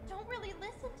don't really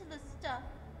listen to this stuff.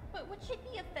 But would she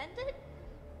be offended?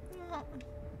 No.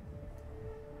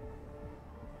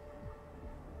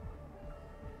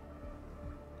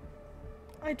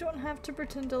 I don't have to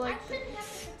pretend to like I shouldn't have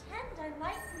to pretend I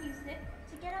like music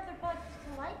to get other bugs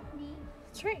to like me.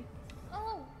 That's right.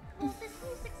 Oh, well, this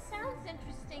music sounds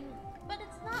interesting, but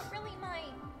it's not really my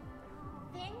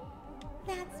thing.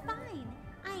 That's fine.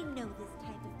 I know this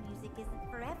type of music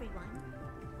isn't for everyone.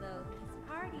 Though these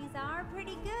parties are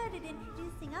pretty good at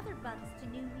introducing other bugs to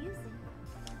new music.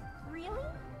 Really?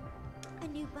 A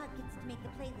new bug gets to make the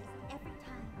playlist every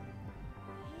time.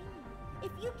 Hey,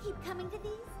 if you keep coming to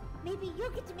these, maybe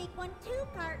you'll get to make one too,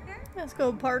 partner. Let's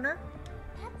go, partner.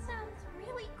 That sounds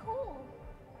really cool.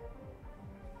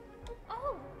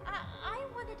 Oh, I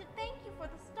wanted to thank you for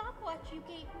the stopwatch you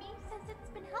gave me since it's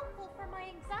been helpful for my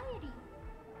anxiety.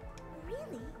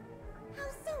 Really? How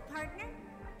so, partner?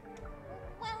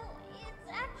 Well, it's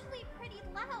actually pretty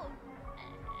loud.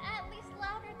 At least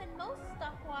louder than most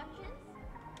stopwatches.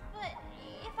 But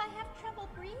if I have trouble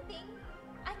breathing,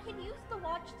 I can use the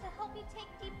watch to help me take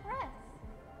deep breaths.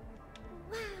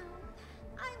 Wow,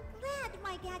 I'm glad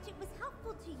my gadget was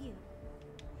helpful to you.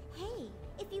 Hey,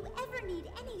 if you ever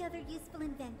need any other useful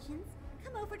inventions,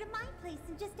 come over to my place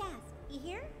and just ask. You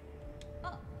hear?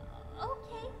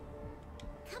 Okay.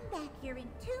 Come back here in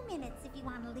 2 minutes if you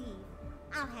want to leave.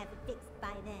 I'll have it fixed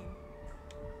by then.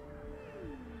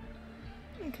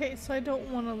 Okay, so I don't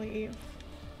want to leave.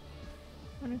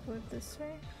 I'm gonna go this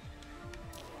way.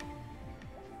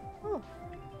 Oh.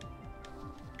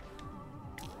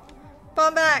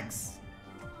 Bombax!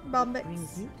 What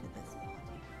brings you to this party?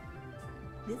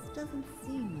 This doesn't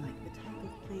seem like the type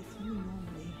of place you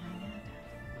normally hang out at.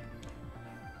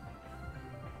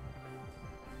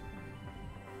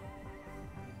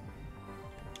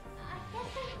 I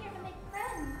guess I'm here to make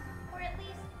friends, or at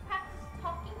least practice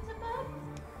talking to bugs.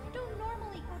 I don't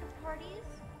normally go to parties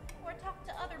or talk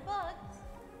to other bugs,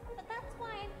 but that's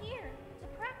why I'm here, to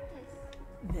practice.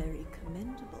 Very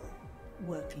commendable,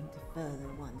 working to further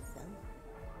oneself.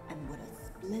 And what a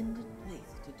splendid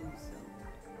place to do so.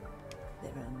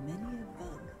 There are many a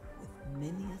bug with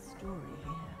many a story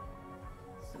here.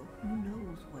 So who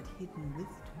knows what hidden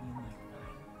wisdom you might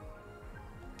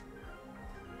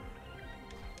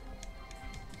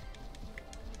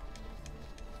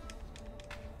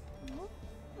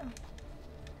find.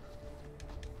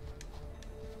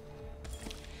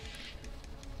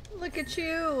 Look at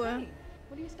you! Hey,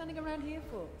 what are you standing around here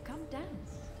for? Come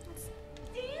dance.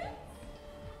 Dance?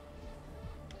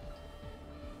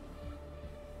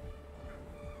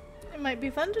 It might be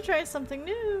fun to try something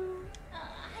new. I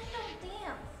don't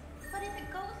dance, but if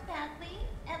it goes badly,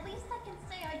 at least I can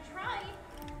say I tried.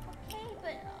 Okay,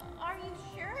 but are you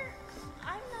sure?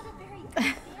 I'm not a very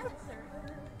good dancer.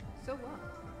 So what?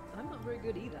 I'm not very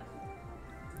good either.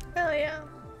 Hell yeah.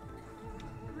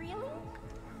 Really?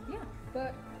 Yeah,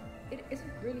 but it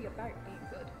isn't really about being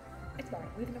good. It's about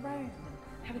moving around and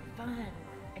having fun,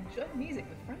 enjoying music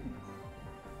with friends.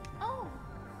 Oh,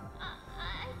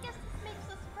 I guess this makes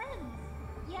us friends.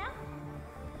 Yeah?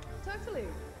 Totally.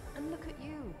 And look at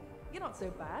you. You're not so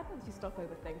bad once you stop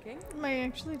overthinking. Am I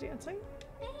actually dancing?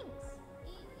 Thanks.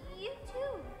 You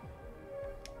too.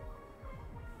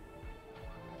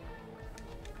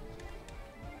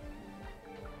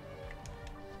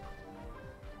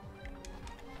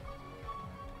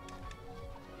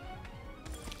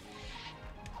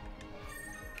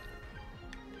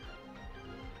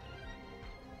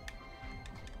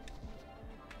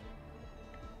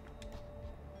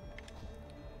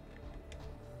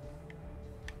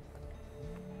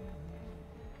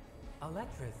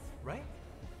 Electris, right?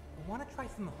 Want to try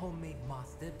some homemade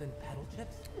moss dip and petal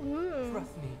chips? Ooh.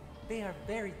 Trust me, they are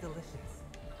very delicious.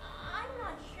 I'm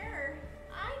not sure.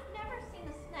 I've never seen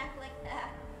a snack like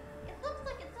that. It looks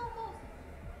like it's almost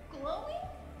glowing.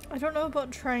 I don't know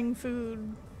about trying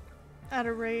food at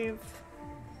a rave.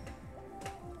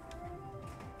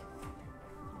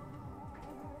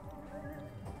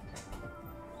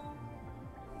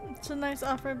 It's a nice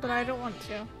offer, but I don't want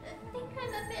to. I think I'm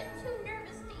a bit too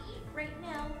nervous to eat right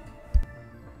now.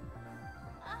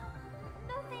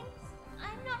 No thanks.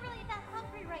 I'm not really that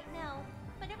hungry right now,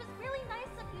 but it was really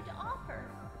nice of you to offer.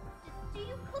 Do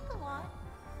you cook a lot?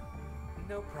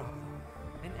 No problem.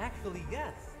 And actually,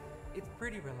 yes. It's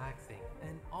pretty relaxing,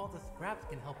 and all the scraps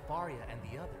can help Varia and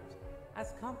the others,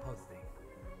 as composting.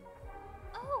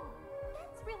 Oh,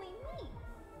 that's really neat.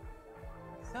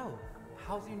 So,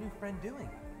 how's your new friend doing?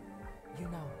 You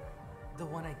know, the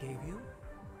one I gave you?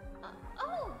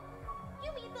 Oh,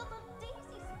 you mean the little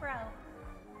daisy sprout.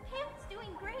 Pam's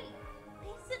doing great.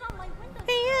 They sit on my window.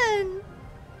 Pan!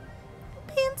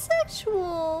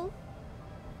 Pansexual!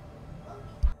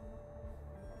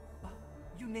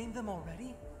 You named them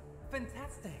already?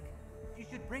 Fantastic! You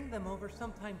should bring them over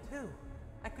sometime too.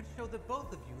 I could show the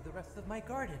both of you the rest of my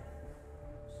garden.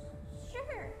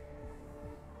 Sure.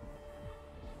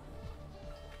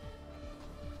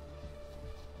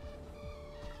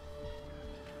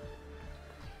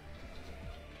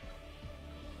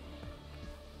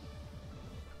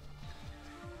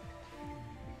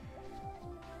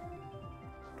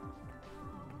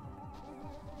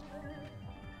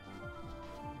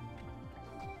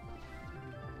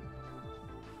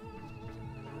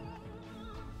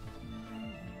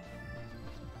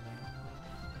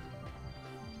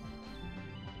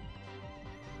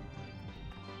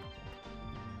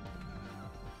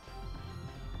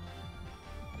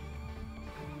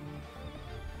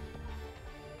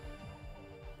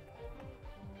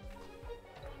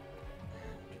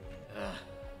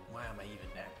 Why am I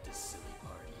even at this silly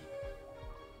party?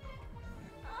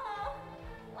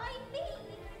 Why me?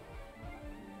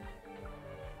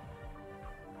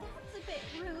 That's a bit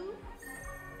rude.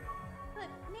 But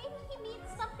maybe he means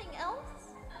something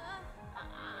else?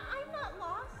 I'm not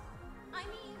lost. I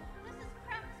mean, this is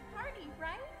Craft's party,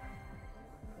 right?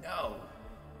 No,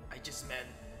 I just meant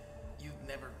you've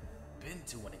never been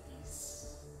to one of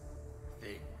these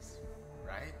things,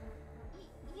 right?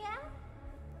 Yeah?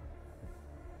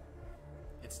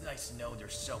 It's nice to know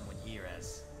there's someone here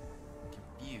as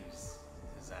confused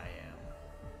as I am.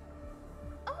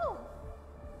 Oh!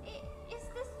 Is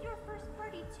this your first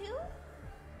party too?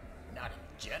 Not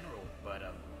in general, but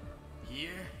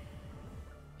here?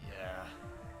 Yeah.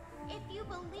 If you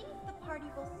believe the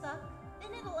party will suck,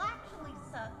 then it'll actually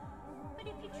suck. But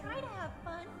if you try to have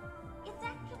fun, it's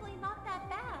actually not that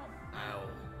bad. I'll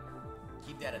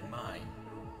keep that in mind.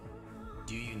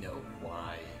 Do you know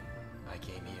why I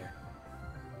came here?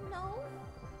 No?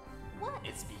 What?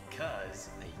 It's because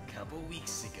a couple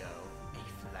weeks ago,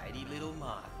 a flighty little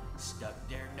moth stuck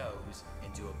their nose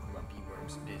into a grumpy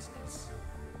worm's business.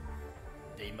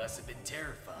 They must have been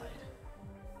terrified,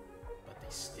 but they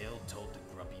still told the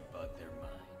grumpy bug their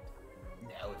mind.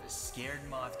 Now, if a scared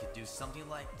moth could do something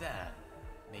like that,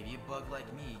 maybe a bug like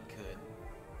me could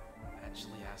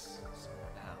actually ask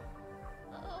someone out.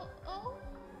 Oh?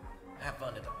 Have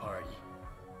fun at the party.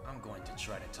 I'm going to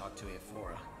try to talk to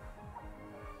Ephora.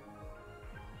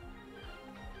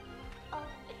 Oh,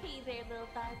 hey there, little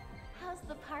bug. How's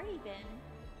the party been?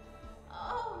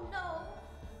 Oh no!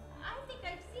 I think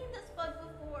I've seen this bug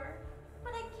before,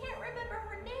 but I can't remember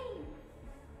her name.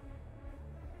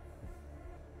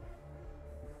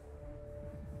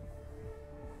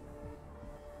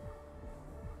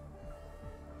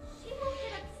 She won't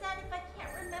get upset if I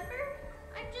can't remember.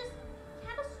 I'm just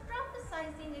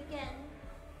catastrophizing again.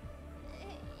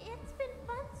 It's been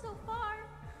fun so far.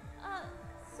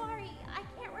 Sorry, I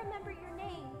can't remember your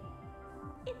name.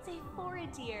 It's Ephora,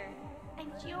 dear.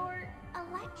 And you're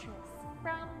Electris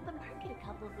from the market a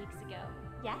couple of weeks ago,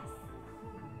 yes?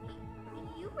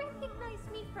 You recognize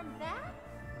me from that?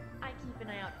 I keep an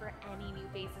eye out for any new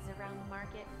faces around the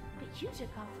market, but you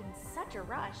took off in such a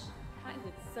rush. I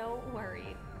was so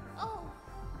worried. Oh,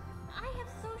 I have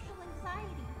social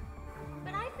anxiety.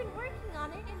 But I've been working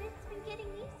on it and it's been getting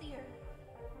easier.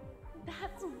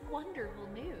 That's wonderful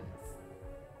news.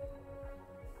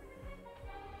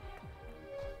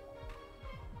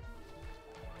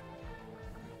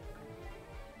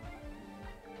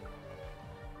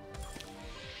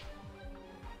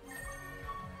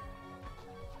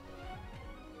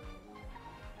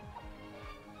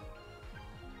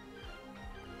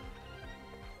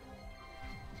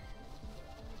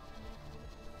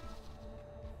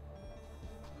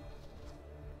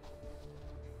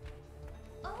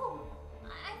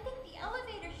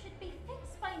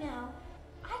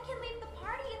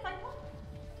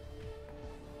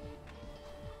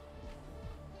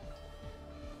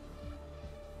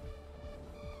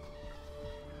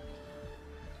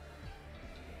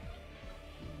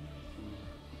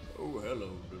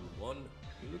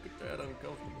 look at that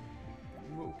uncomfortable.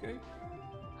 You okay?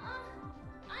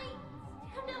 I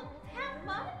stand out that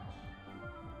much?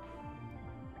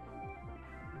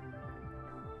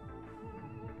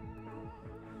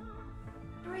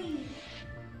 Breathe.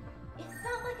 It's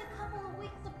not like a couple of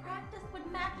weeks of practice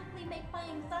would magically make my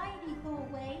anxiety go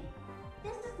away.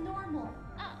 This is normal.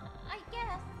 I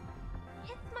guess.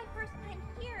 It's my first time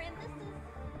here, and this is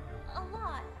a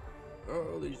lot.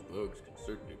 All these bugs can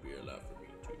certainly be a lot for me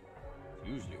too. It's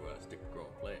usually where I stick to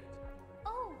growing plants.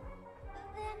 Oh,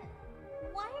 then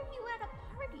why are you at a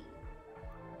party?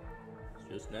 It's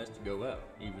just nice to go out,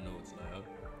 even though it's loud.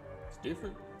 It's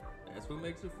different. That's what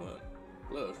makes it fun.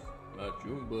 Plus, my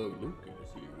June bug Luca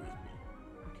is here with me,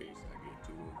 in case I get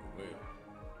too overwhelmed.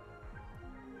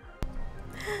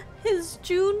 His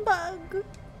June bug.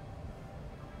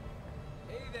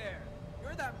 Hey there!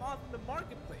 You're that moth in the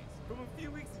marketplace from a few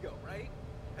weeks ago, right?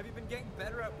 Have you been getting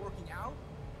better at working out?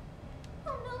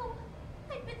 Oh no!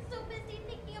 I've been so busy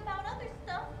thinking about other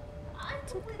stuff, I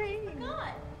completely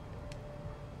forgot.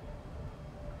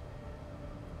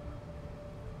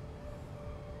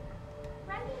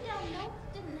 Writing down notes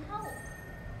didn't help.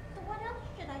 So what else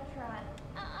should I try?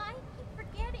 I keep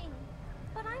forgetting,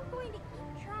 but I'm going to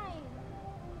keep trying.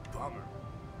 Bummer.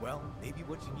 Well, maybe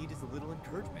what you need is a little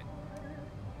encouragement.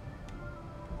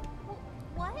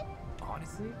 What?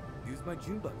 Honestly, it was my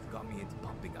June bug who got me into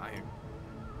pumping iron.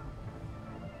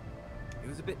 It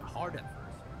was a bit hard at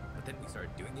first, but then we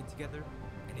started doing it together,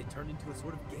 and it turned into a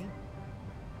sort of game.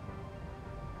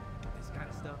 This kind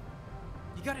of stuff,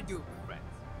 you gotta do it with friends.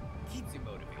 Keeps you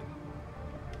motivated.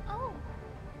 Oh,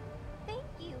 thank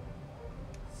you.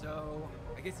 So,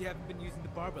 I guess you haven't been using the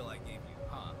barbell I gave you,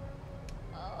 huh?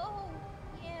 Oh,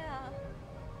 yeah.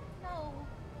 No,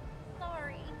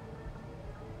 sorry.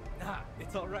 Nah,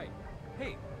 it's alright.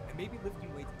 Hey, and maybe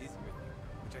lifting weights is your thing,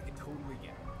 which I can totally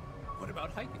get. What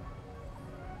about hiking?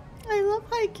 I love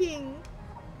hiking.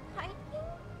 Hiking?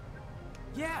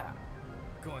 Yeah!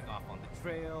 Going off on the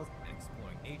trails and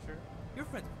exploring nature. You're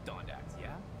friends with Dondax,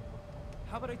 yeah?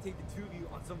 How about I take the two of you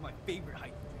on some of my favorite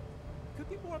hiking trips? Could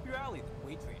be more up your alley than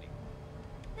weight training.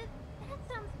 That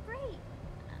sounds great.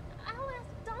 I'll ask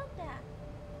Dondax.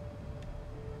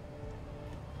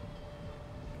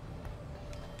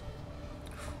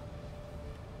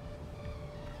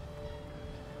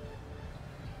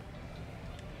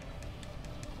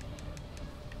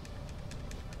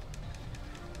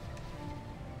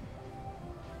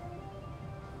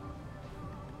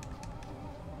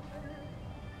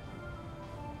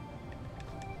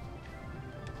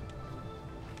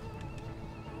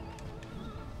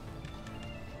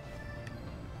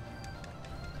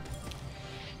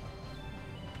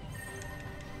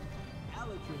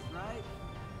 Right?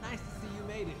 Nice to see you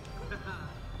made it.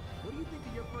 What do you think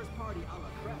of your first party a la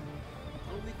Crap?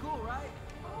 Totally cool, right?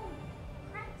 Oh,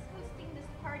 Crack's hosting this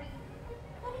party.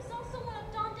 But he's also one of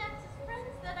Dondax's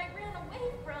friends that I ran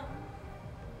away from.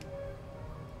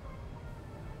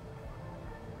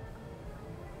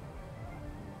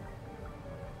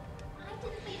 I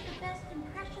didn't leave the best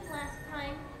impression last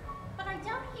time, but I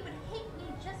doubt he would hate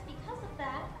me just because of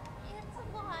that. It's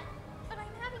a lot, but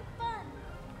I'm having fun.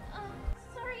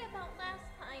 Sorry about last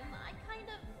time. I kind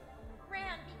of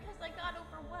ran because I got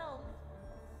overwhelmed.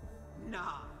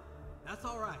 Nah, that's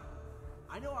alright.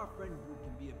 I know our friend group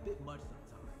can be a bit much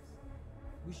sometimes.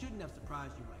 We shouldn't have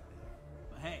surprised you like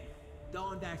that. But hey,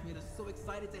 Dondax made us so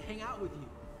excited to hang out with you.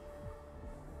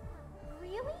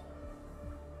 Really?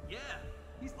 Yeah,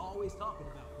 he's always talking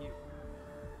about you.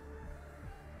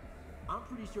 I'm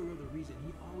pretty sure you're the reason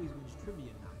he always wins trivia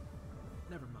night.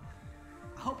 Never mind.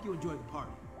 I hope you enjoy the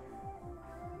party.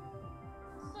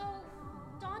 So,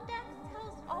 Dondax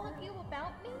tells all of you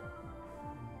about me?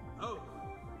 Oh,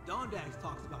 Dondax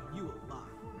talks about you a lot.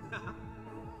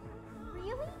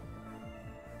 Really?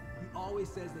 He always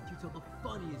says that you tell the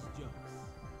funniest jokes.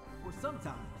 Or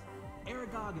sometimes,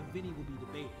 Aragog and Vinny will be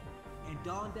debating, and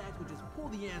Dondax will just pull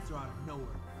the answer out of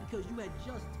nowhere because you had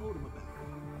just told him about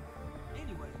it.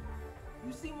 Anyway,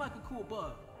 you seem like a cool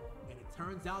bug, and it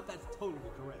turns out that's totally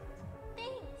correct.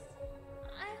 Thanks.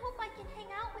 I hope I can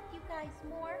hang out with you guys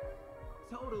more.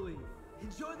 Totally.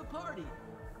 Enjoy the party.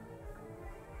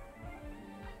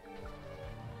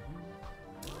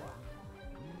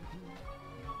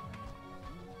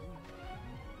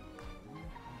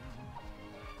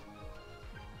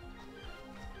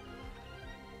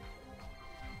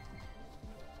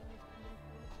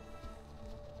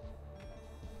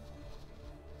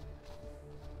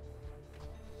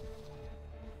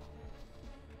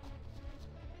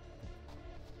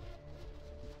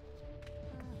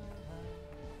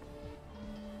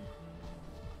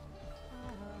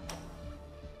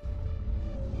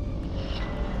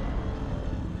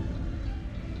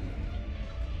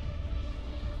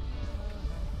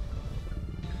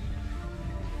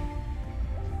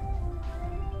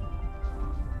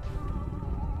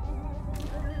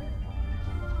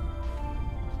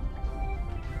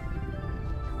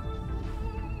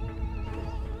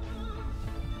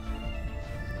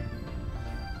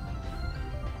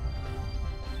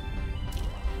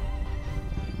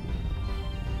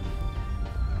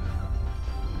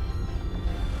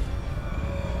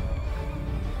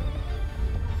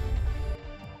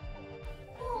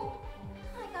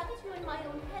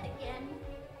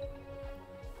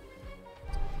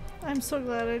 I'm so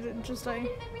glad I didn't just die.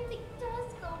 What if everything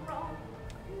does go wrong?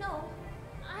 No,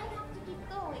 I have to keep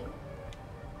going.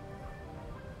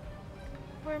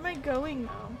 Where am I going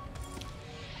now?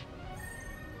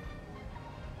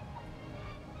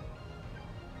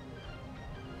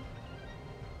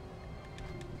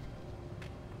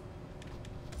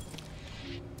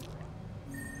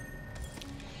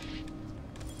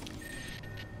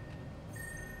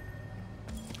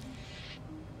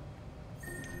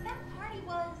 That party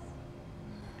was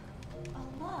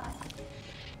a lot.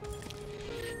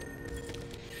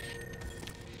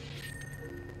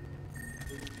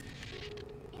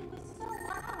 It was so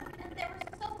loud, and there were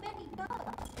so many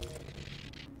bugs.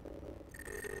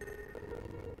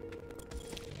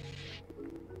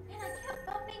 And I kept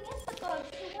bumping into bugs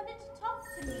who wanted to talk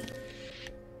to me.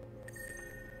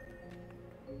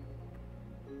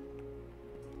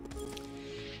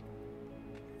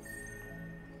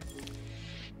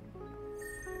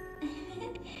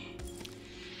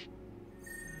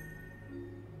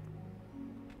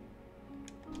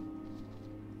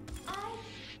 I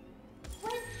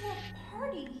went to a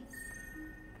party.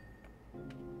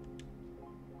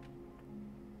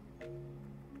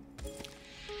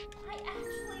 I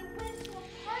actually went to a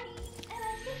party, and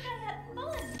I think I had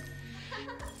fun.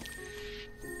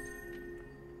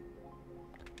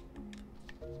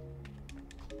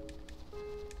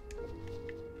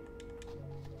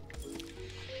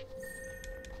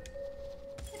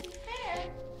 To be fair,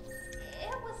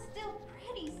 it was still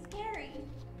pretty scary.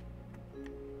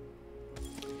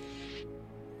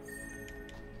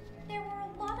 There were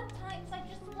a lot of times I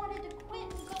just wanted to quit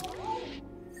and go home.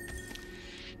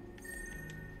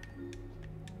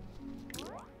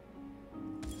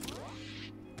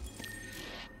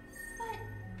 But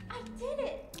I did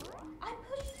it. I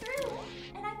pushed through,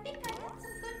 and I think I had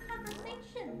some good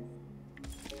conversations.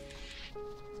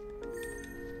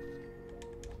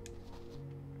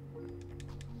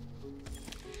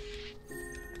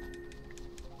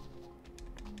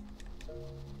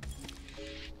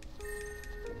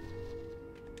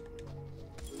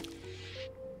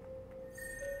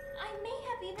 I may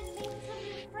have even made some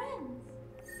new friends.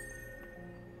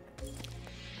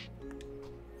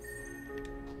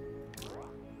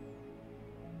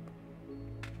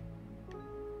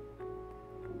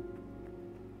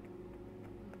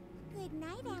 Good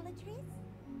night, Alatrice.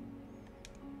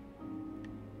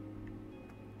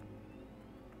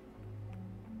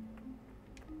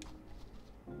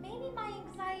 Maybe my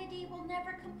anxiety will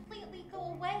never completely go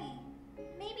away.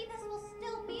 Maybe this will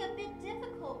still be a bit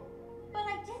difficult. But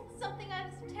I did something I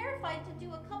was terrified to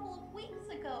do a couple of weeks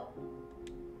ago.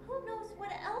 Who knows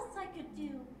what else I could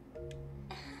do?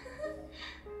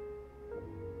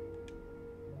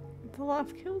 The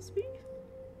laugh kills me.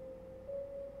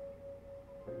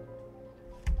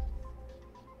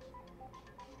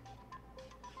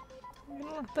 I'm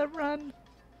gonna let that run.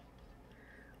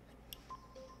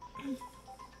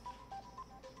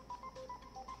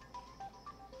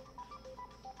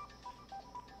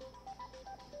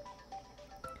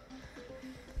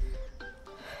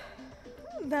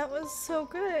 That was so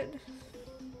good.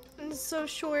 And so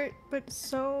short, but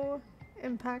so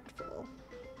impactful.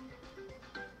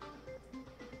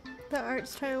 The art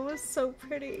style was so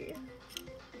pretty.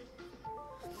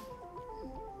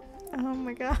 Oh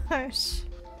my gosh.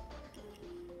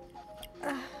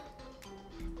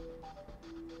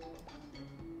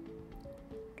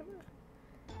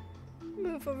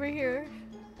 Move over here.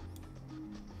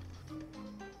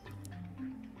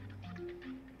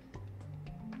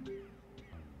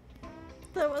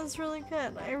 That was really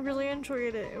good. I really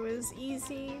enjoyed it. It was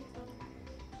easy,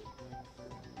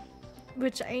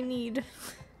 which I need.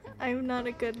 I'm not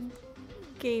a good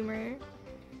gamer,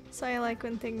 so I like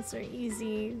when things are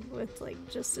easy with like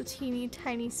just a teeny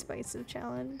tiny spice of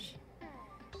challenge.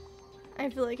 I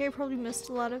feel like I probably missed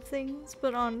a lot of things,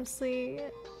 but honestly,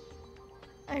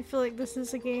 I feel like this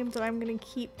is a game that I'm gonna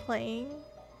keep playing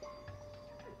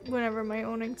whenever my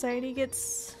own anxiety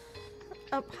gets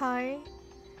up high.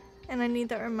 And I need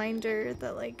that reminder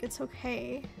that, like, it's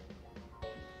okay.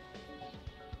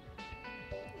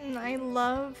 And I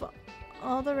love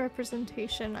all the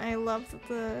representation. I love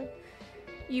that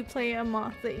you play a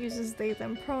moth that uses they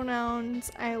them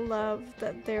pronouns. I love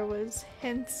that there was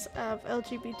hints of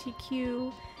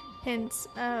LGBTQ, hints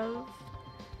of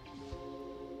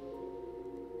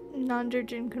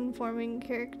non-gender conforming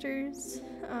characters,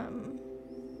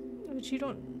 which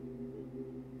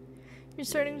you're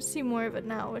starting to see more of it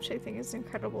now, which I think is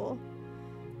incredible.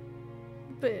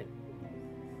 But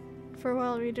for a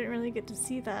while we didn't really get to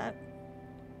see that.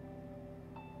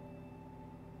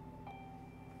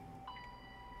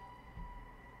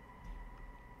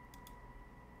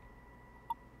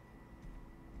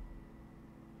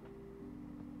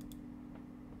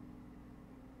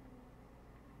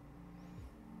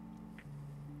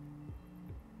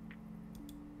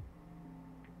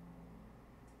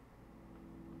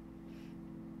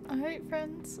 Alright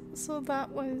friends, so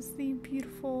that was the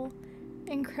beautiful,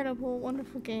 incredible,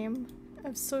 wonderful game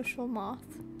of Social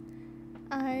Moth.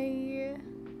 I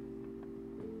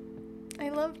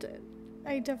loved it.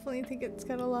 I definitely think it's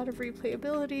got a lot of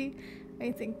replayability.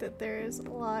 I think that there's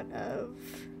a lot of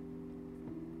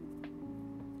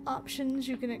options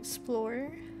you can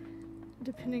explore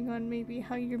depending on maybe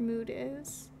how your mood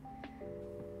is.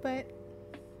 But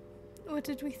what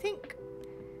did we think?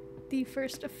 The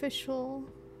first official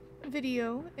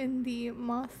video in the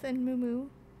Moth and Mumu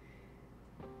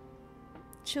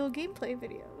chill gameplay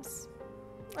videos.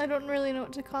 I don't really know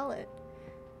what to call it,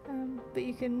 but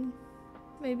you can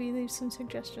maybe leave some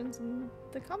suggestions in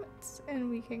the comments and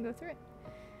we can go through it.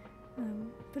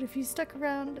 But if you stuck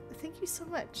around, thank you so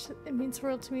much. It means the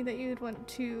world to me that you would want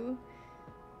to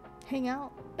hang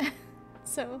out.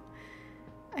 So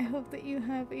I hope that you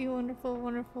have a wonderful,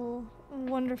 wonderful,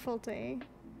 wonderful day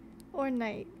or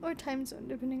night or time zone,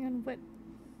 depending on what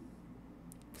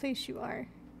place you are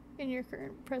in your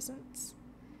current presence.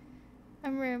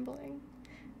 I'm rambling,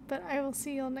 but I will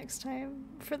see y'all next time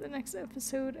for the next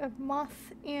episode of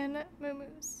Moth and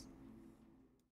Mumus.